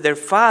made with their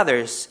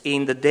fathers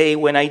in the day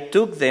when I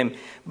took them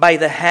by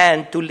the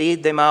hand to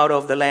lead them out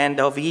of the land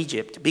of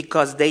Egypt,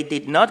 because they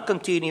did not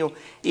continue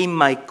in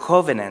my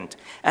covenant,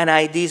 and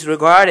I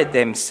disregarded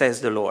them,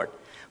 says the Lord.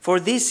 For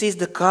this is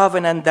the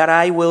covenant that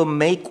I will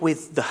make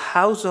with the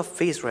house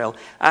of Israel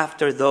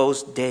after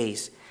those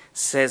days,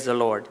 says the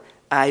Lord.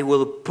 I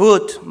will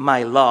put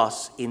my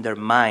laws in their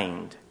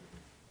mind.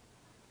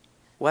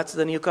 What's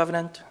the new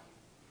covenant?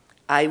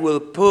 I will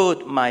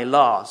put my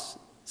laws,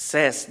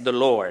 says the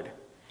Lord.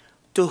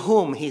 To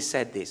whom he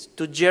said this?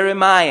 To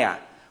Jeremiah.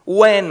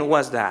 When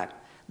was that?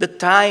 The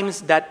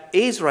times that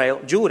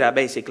Israel, Judah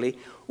basically,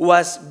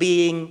 was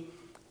living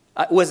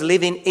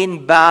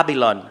in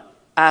Babylon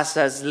as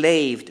a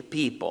enslaved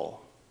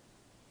people.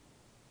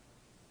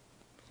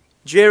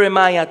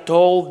 Jeremiah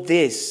told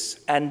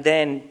this, and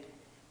then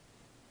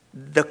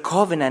the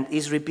covenant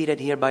is repeated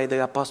here by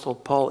the Apostle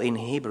Paul in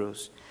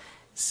Hebrews,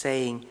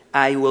 saying,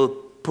 I will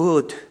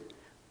put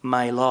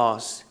my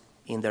laws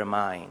in their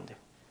mind.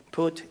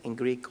 Put in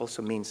Greek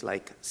also means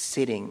like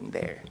sitting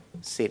there.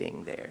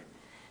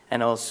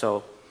 And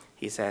also,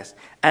 he says,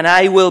 and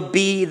I will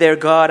be their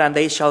God, and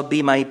they shall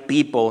be my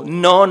people.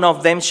 None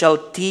of them shall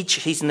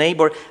teach his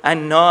neighbor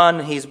and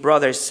none his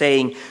brother,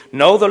 saying,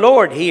 know the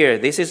Lord here.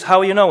 This is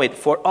how you know it.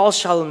 For all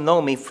shall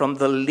know me, from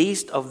the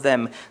least of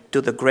them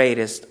to the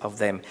greatest of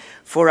them.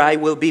 For I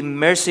will be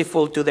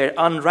merciful to their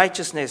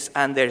unrighteousness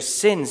and their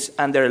sins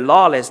and their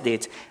lawless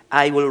deeds.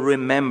 I will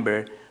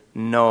remember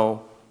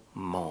no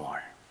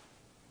more.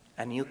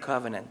 A new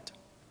covenant.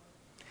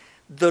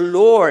 The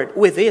Lord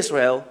with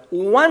Israel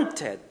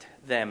wanted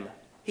them.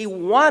 He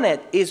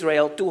wanted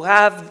Israel to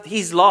have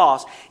his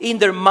laws in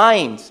their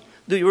minds.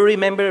 Do you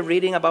remember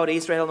reading about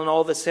Israel and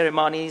all the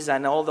ceremonies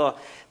and all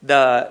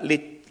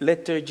the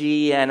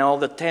liturgy and all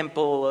the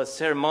temple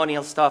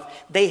ceremonial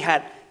stuff? They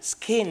had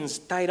skins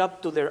tied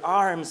up to their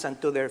arms and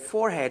to their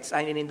foreheads,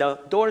 and in the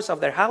doors of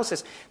their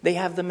houses they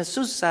have the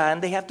mezuzah,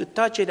 and they have to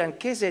touch it and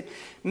kiss it,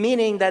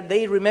 meaning that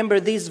they remember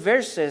these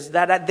verses,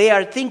 that they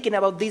are thinking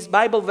about these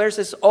Bible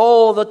verses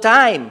all the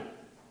time.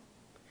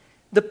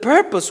 The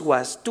purpose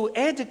was to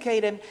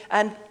educate them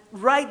and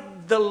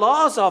write the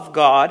laws of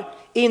God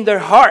in their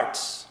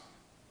hearts.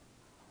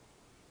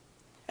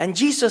 And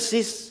Jesus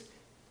is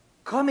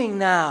coming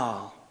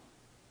now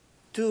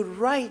to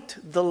write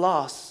the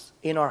laws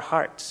in our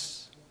hearts.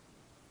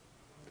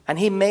 And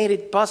he made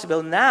it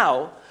possible.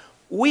 Now,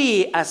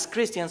 we as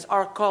Christians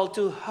are called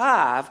to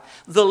have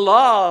the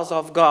laws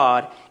of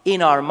God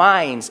in our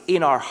minds,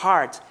 in our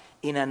hearts,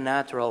 in a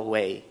natural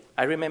way.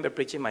 I remember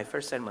preaching my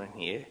first sermon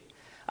here.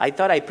 I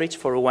thought I preached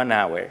for 1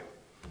 hour.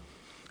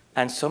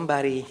 And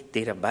somebody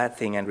did a bad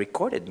thing and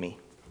recorded me.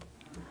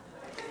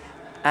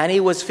 And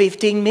it was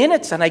 15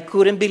 minutes, and I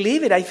couldn't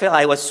believe it.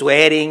 I was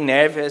sweating,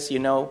 nervous, you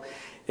know.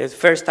 It was the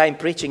first time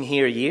preaching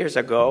here years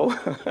ago.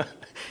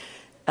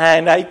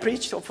 And I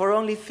preached for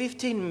only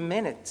 15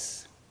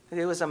 minutes.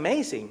 It was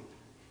amazing.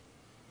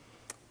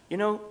 You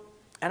know,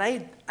 and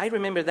I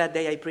remember that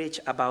day I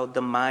preached about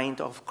the mind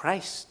of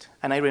Christ.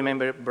 And I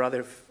remember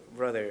Brother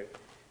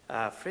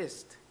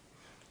Frist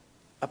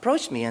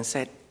approached me and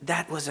said,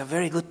 that was a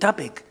very good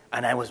topic.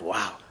 And I was,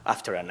 wow,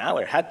 after an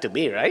hour, had to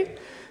be, right?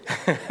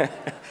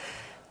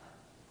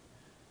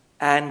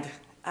 And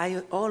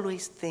I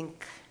always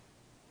think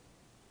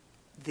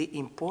the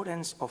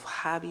importance of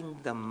having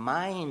the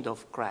mind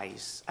of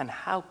Christ. And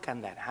how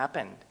can that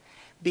happen?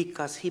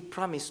 Because he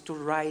promised to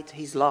write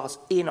his laws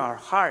in our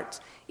hearts,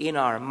 in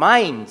our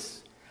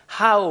minds.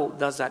 How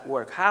does that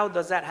work? How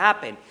does that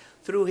happen?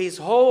 Through his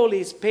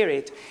Holy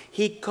Spirit,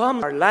 he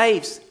comes to our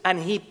lives and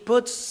he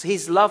puts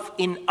his love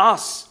in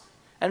us.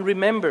 And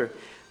remember,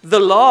 the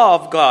law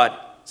of God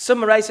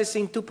summarizes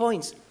in 2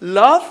 points.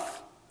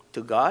 Love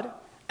to God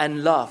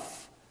and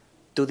love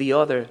to the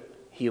other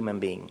human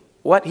being.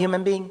 What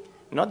human being?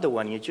 Not the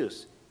one you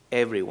choose.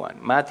 Everyone.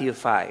 Matthew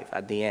 5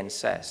 at the end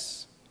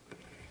says,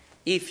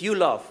 if you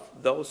love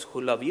those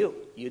who love you,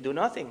 you do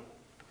nothing.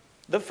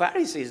 The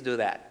Pharisees do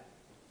that.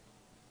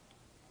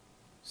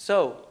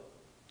 So,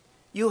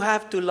 you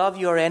have to love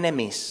your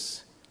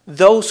enemies,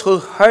 those who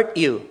hurt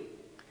you.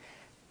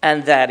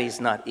 And that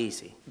is not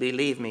easy.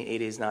 Believe me,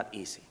 it is not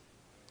easy.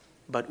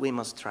 But we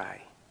must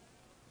try.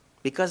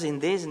 Because in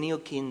this new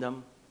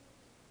kingdom,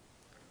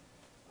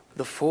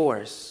 the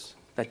force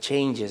that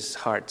changes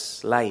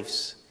hearts,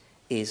 lives,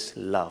 is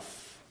love.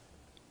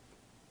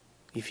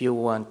 If we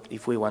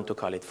want to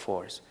call it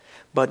force.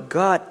 But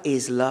God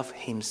is love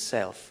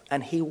himself,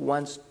 and he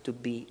wants to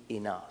be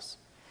in us.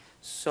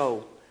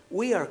 So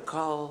we are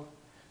called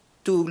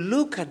to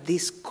look at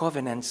these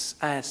covenants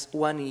as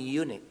one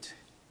unit,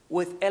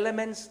 with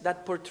elements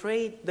that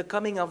portray the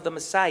coming of the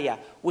Messiah,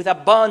 with a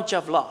bunch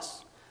of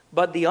laws.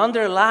 But the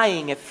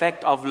underlying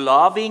effect of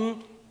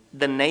loving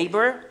the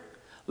neighbor,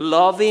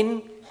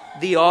 loving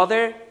the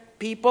other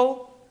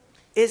people,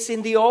 is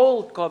in the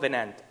old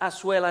covenant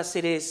as well as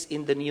it is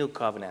in the new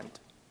covenant.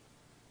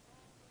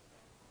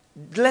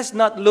 Let's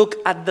not look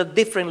at the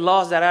different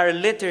laws that are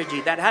in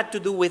liturgy that had to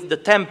do with the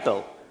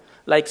temple.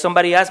 Like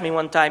somebody asked me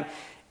one time,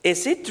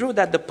 is it true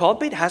that the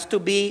pulpit has to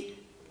be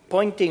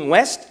pointing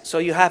west so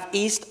you have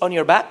east on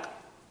your back?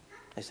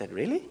 I said,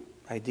 really?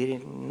 I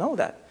didn't know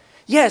that.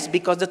 Yes,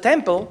 because the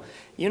temple,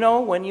 you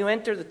know, when you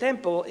enter the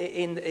temple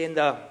in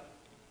the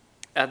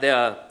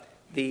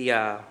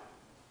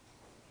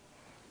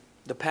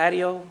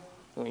patio,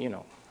 you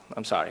know,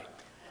 I'm sorry.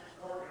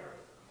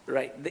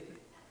 Right.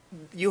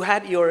 You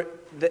had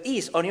the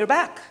east on your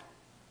back,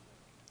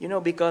 you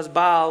know, because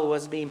Baal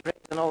was being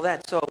praised and all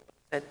that. So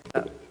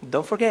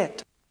don't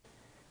forget,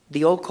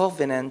 the old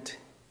covenant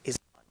is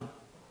gone.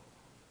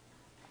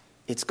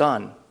 It's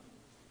gone.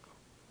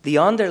 The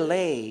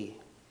underlay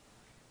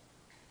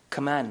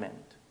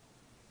commandment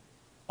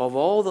of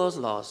all those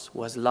laws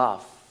was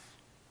love.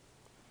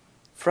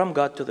 From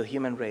God to the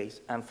human race,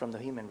 and from the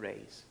human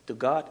race to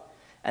God,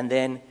 and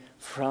then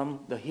from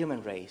the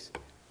human race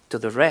to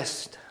the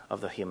rest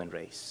of the human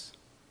race.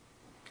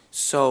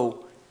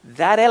 So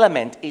that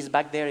element is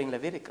back there in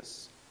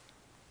Leviticus.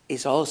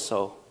 Is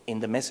also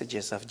in the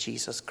messages of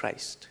Jesus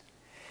Christ.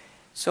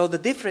 So the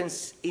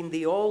difference between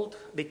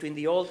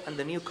the old and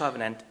the new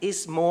covenant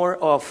is more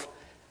of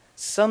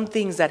some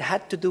things that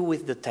had to do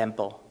with the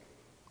temple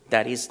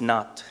that is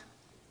not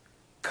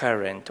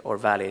current or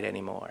valid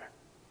anymore.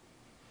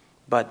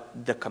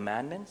 But the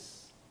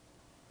commandments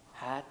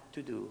had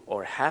to do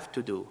or have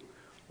to do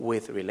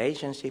with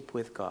relationship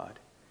with God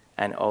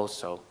and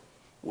also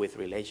with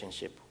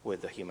relationship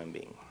with the human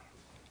being.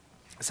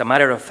 As a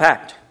matter of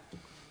fact,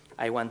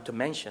 I want to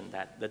mention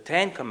that the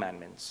 10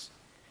 Commandments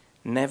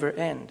never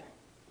end.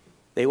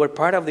 They were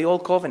part of the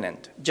Old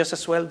Covenant, just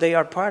as well they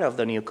are part of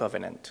the New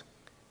Covenant.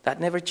 That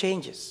never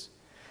changes.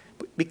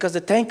 Because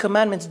the 10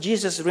 Commandments,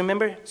 Jesus,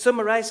 remember,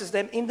 summarizes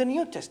them in the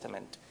New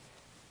Testament.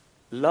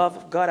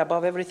 Love God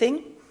above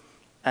everything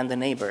and the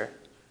neighbor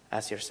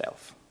as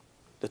yourself.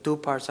 The 2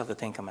 parts of the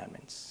 10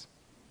 Commandments.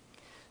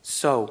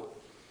 So,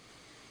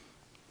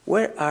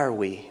 where are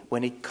we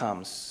when it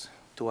comes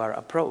to our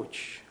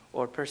approach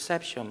or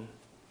perception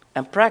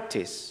and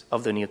practice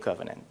of the New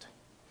Covenant?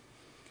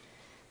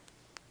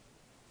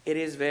 It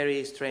is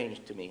very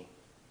strange to me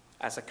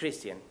as a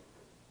Christian.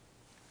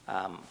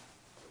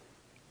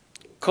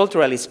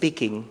 Culturally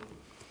speaking,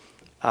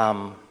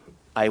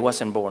 I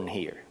wasn't born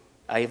here.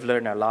 I've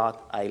learned a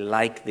lot. I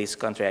like this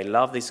country. I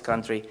love this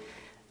country.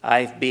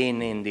 I've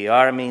been in the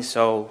army,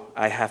 so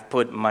I have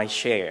put my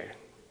share.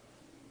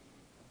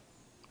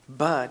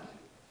 But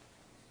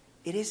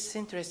it is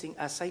interesting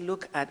as I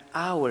look at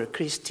our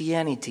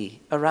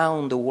Christianity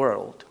around the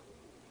world,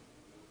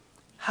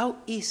 how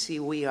easy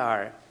we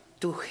are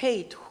to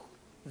hate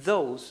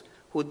those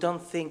who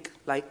don't think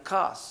like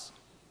us.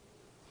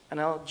 And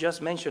I'll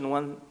just mention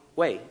one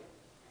way.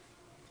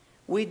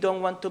 We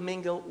don't want to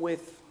mingle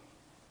with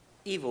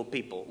evil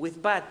people,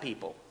 with bad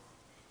people.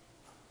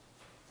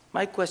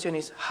 My question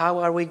is, how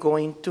are we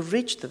going to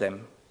reach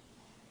them?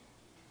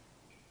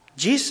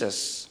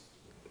 Jesus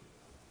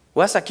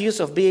was accused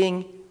of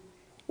being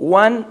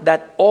one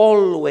that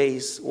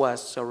always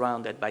was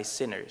surrounded by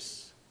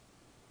sinners.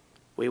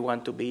 We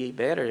want to be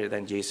better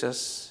than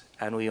Jesus,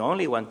 and we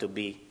only want to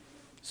be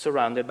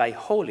surrounded by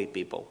holy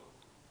people,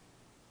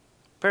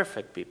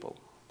 perfect people,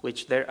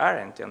 which there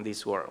aren't in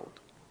this world.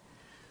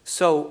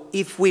 So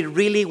if we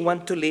really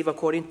want to live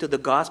according to the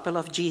gospel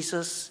of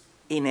Jesus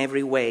in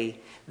every way,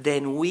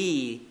 then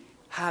we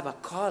have a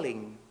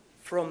calling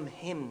from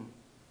him,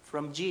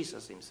 from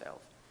Jesus himself.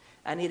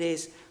 And it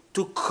is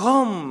to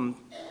come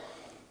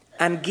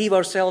and give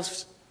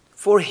ourselves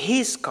for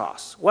his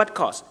cause. What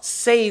cause?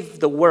 Save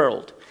the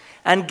world.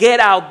 And get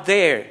out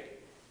there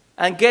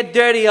and get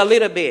dirty a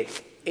little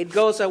bit. It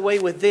goes away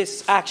with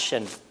this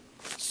action.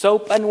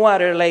 Soap and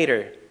water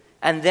later.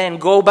 And then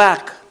go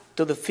back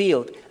to the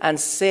field and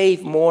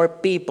save more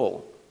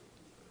people.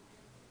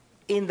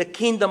 In the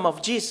kingdom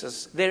of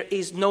Jesus, there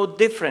is no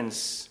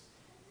difference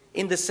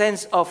in the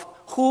sense of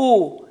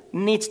who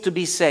needs to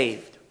be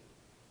saved.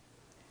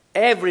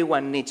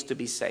 Everyone needs to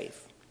be saved.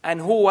 And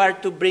who are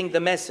to bring the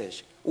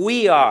message?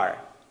 We are.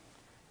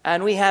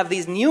 And we have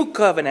this new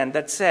covenant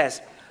that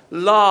says,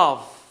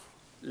 love,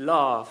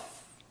 love,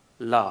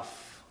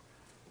 love.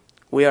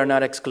 We are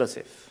not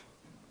exclusive.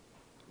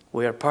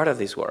 We are part of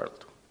this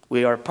world.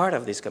 We are part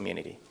of this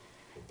community.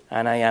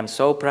 And I am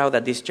so proud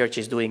that this church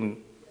is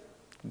doing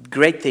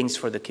great things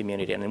for the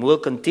community, and will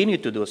continue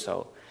to do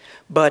so.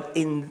 But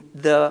in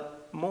the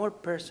more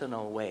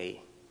personal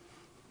way,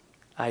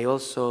 I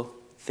also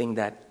think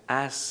that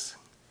as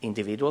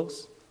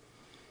individuals,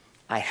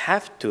 I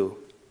have to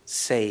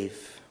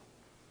save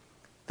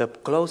the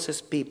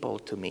closest people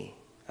to me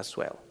as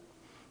well.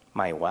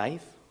 My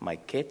wife, my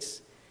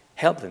kids,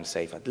 help them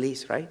save at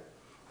least, right?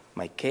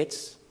 My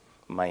kids,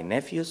 my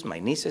nephews, my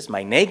nieces,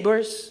 my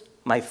neighbors,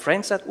 my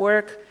friends at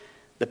work,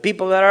 the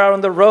people that are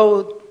on the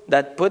road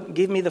that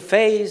give me the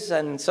face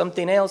and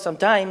something else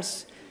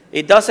sometimes.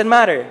 It doesn't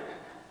matter.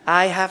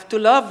 I have to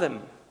love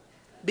them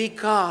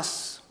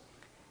because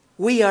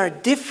we are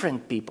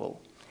different people.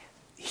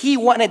 He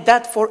wanted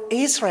that for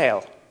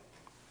Israel,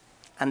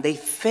 and they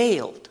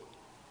failed.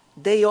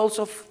 They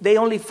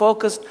only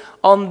focused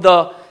on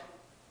the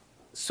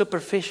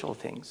superficial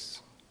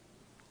things.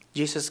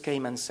 Jesus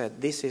came and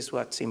said, this is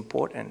what's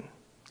important.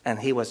 And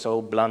he was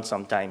so blunt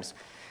sometimes.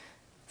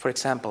 For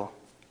example,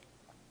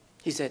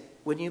 he said,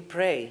 when you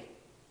pray,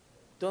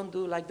 don't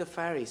do like the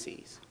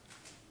Pharisees,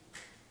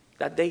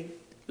 that they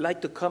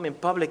like to come in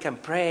public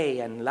and pray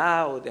and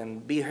loud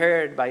and be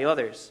heard by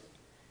others.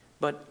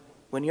 But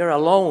when you're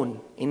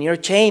alone in your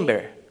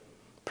chamber,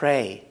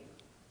 pray,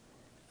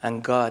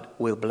 and God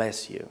will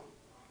bless you.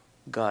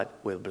 God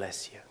will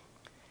bless you.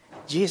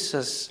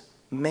 Jesus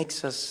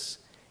makes us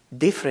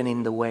different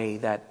in the way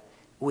that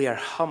we are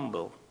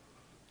humble,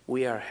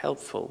 we are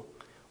helpful,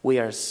 we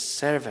are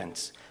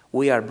servants,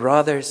 we are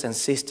brothers and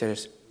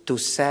sisters to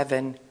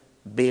 7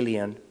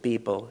 billion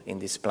people in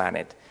this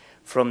planet,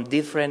 from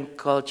different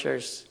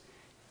cultures,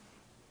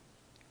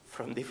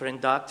 from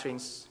different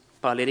doctrines,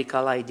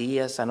 political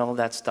ideas, and all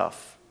that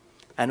stuff.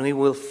 And we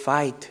will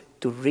fight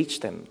to reach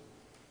them.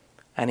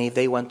 And if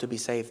they want to be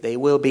saved, they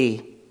will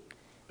be.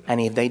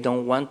 And if they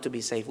don't want to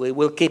be saved, we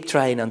will keep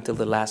trying until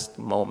the last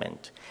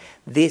moment.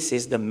 This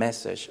is the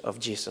message of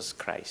Jesus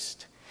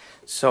Christ.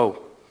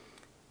 So,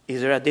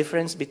 is there a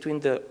difference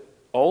between the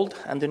Old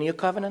and the New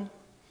Covenant?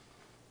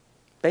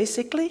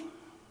 Basically,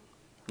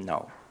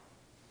 no.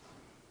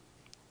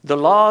 The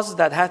laws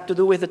that had to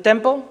do with the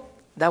temple,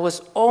 that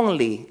was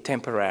only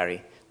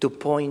temporary to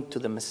point to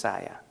the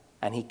Messiah.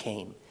 And he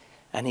came.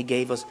 And he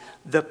gave us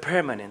the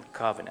permanent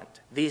covenant.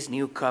 This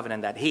new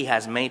covenant that he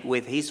has made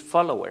with his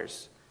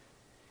followers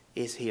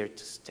is here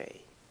to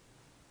stay.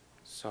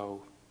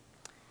 So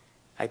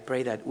I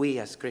pray that we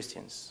as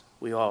Christians,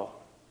 we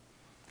all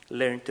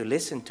learn to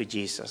listen to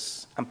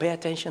Jesus and pay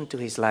attention to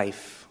his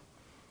life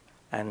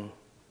and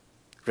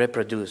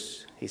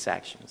reproduce his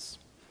actions.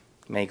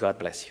 May God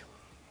bless you.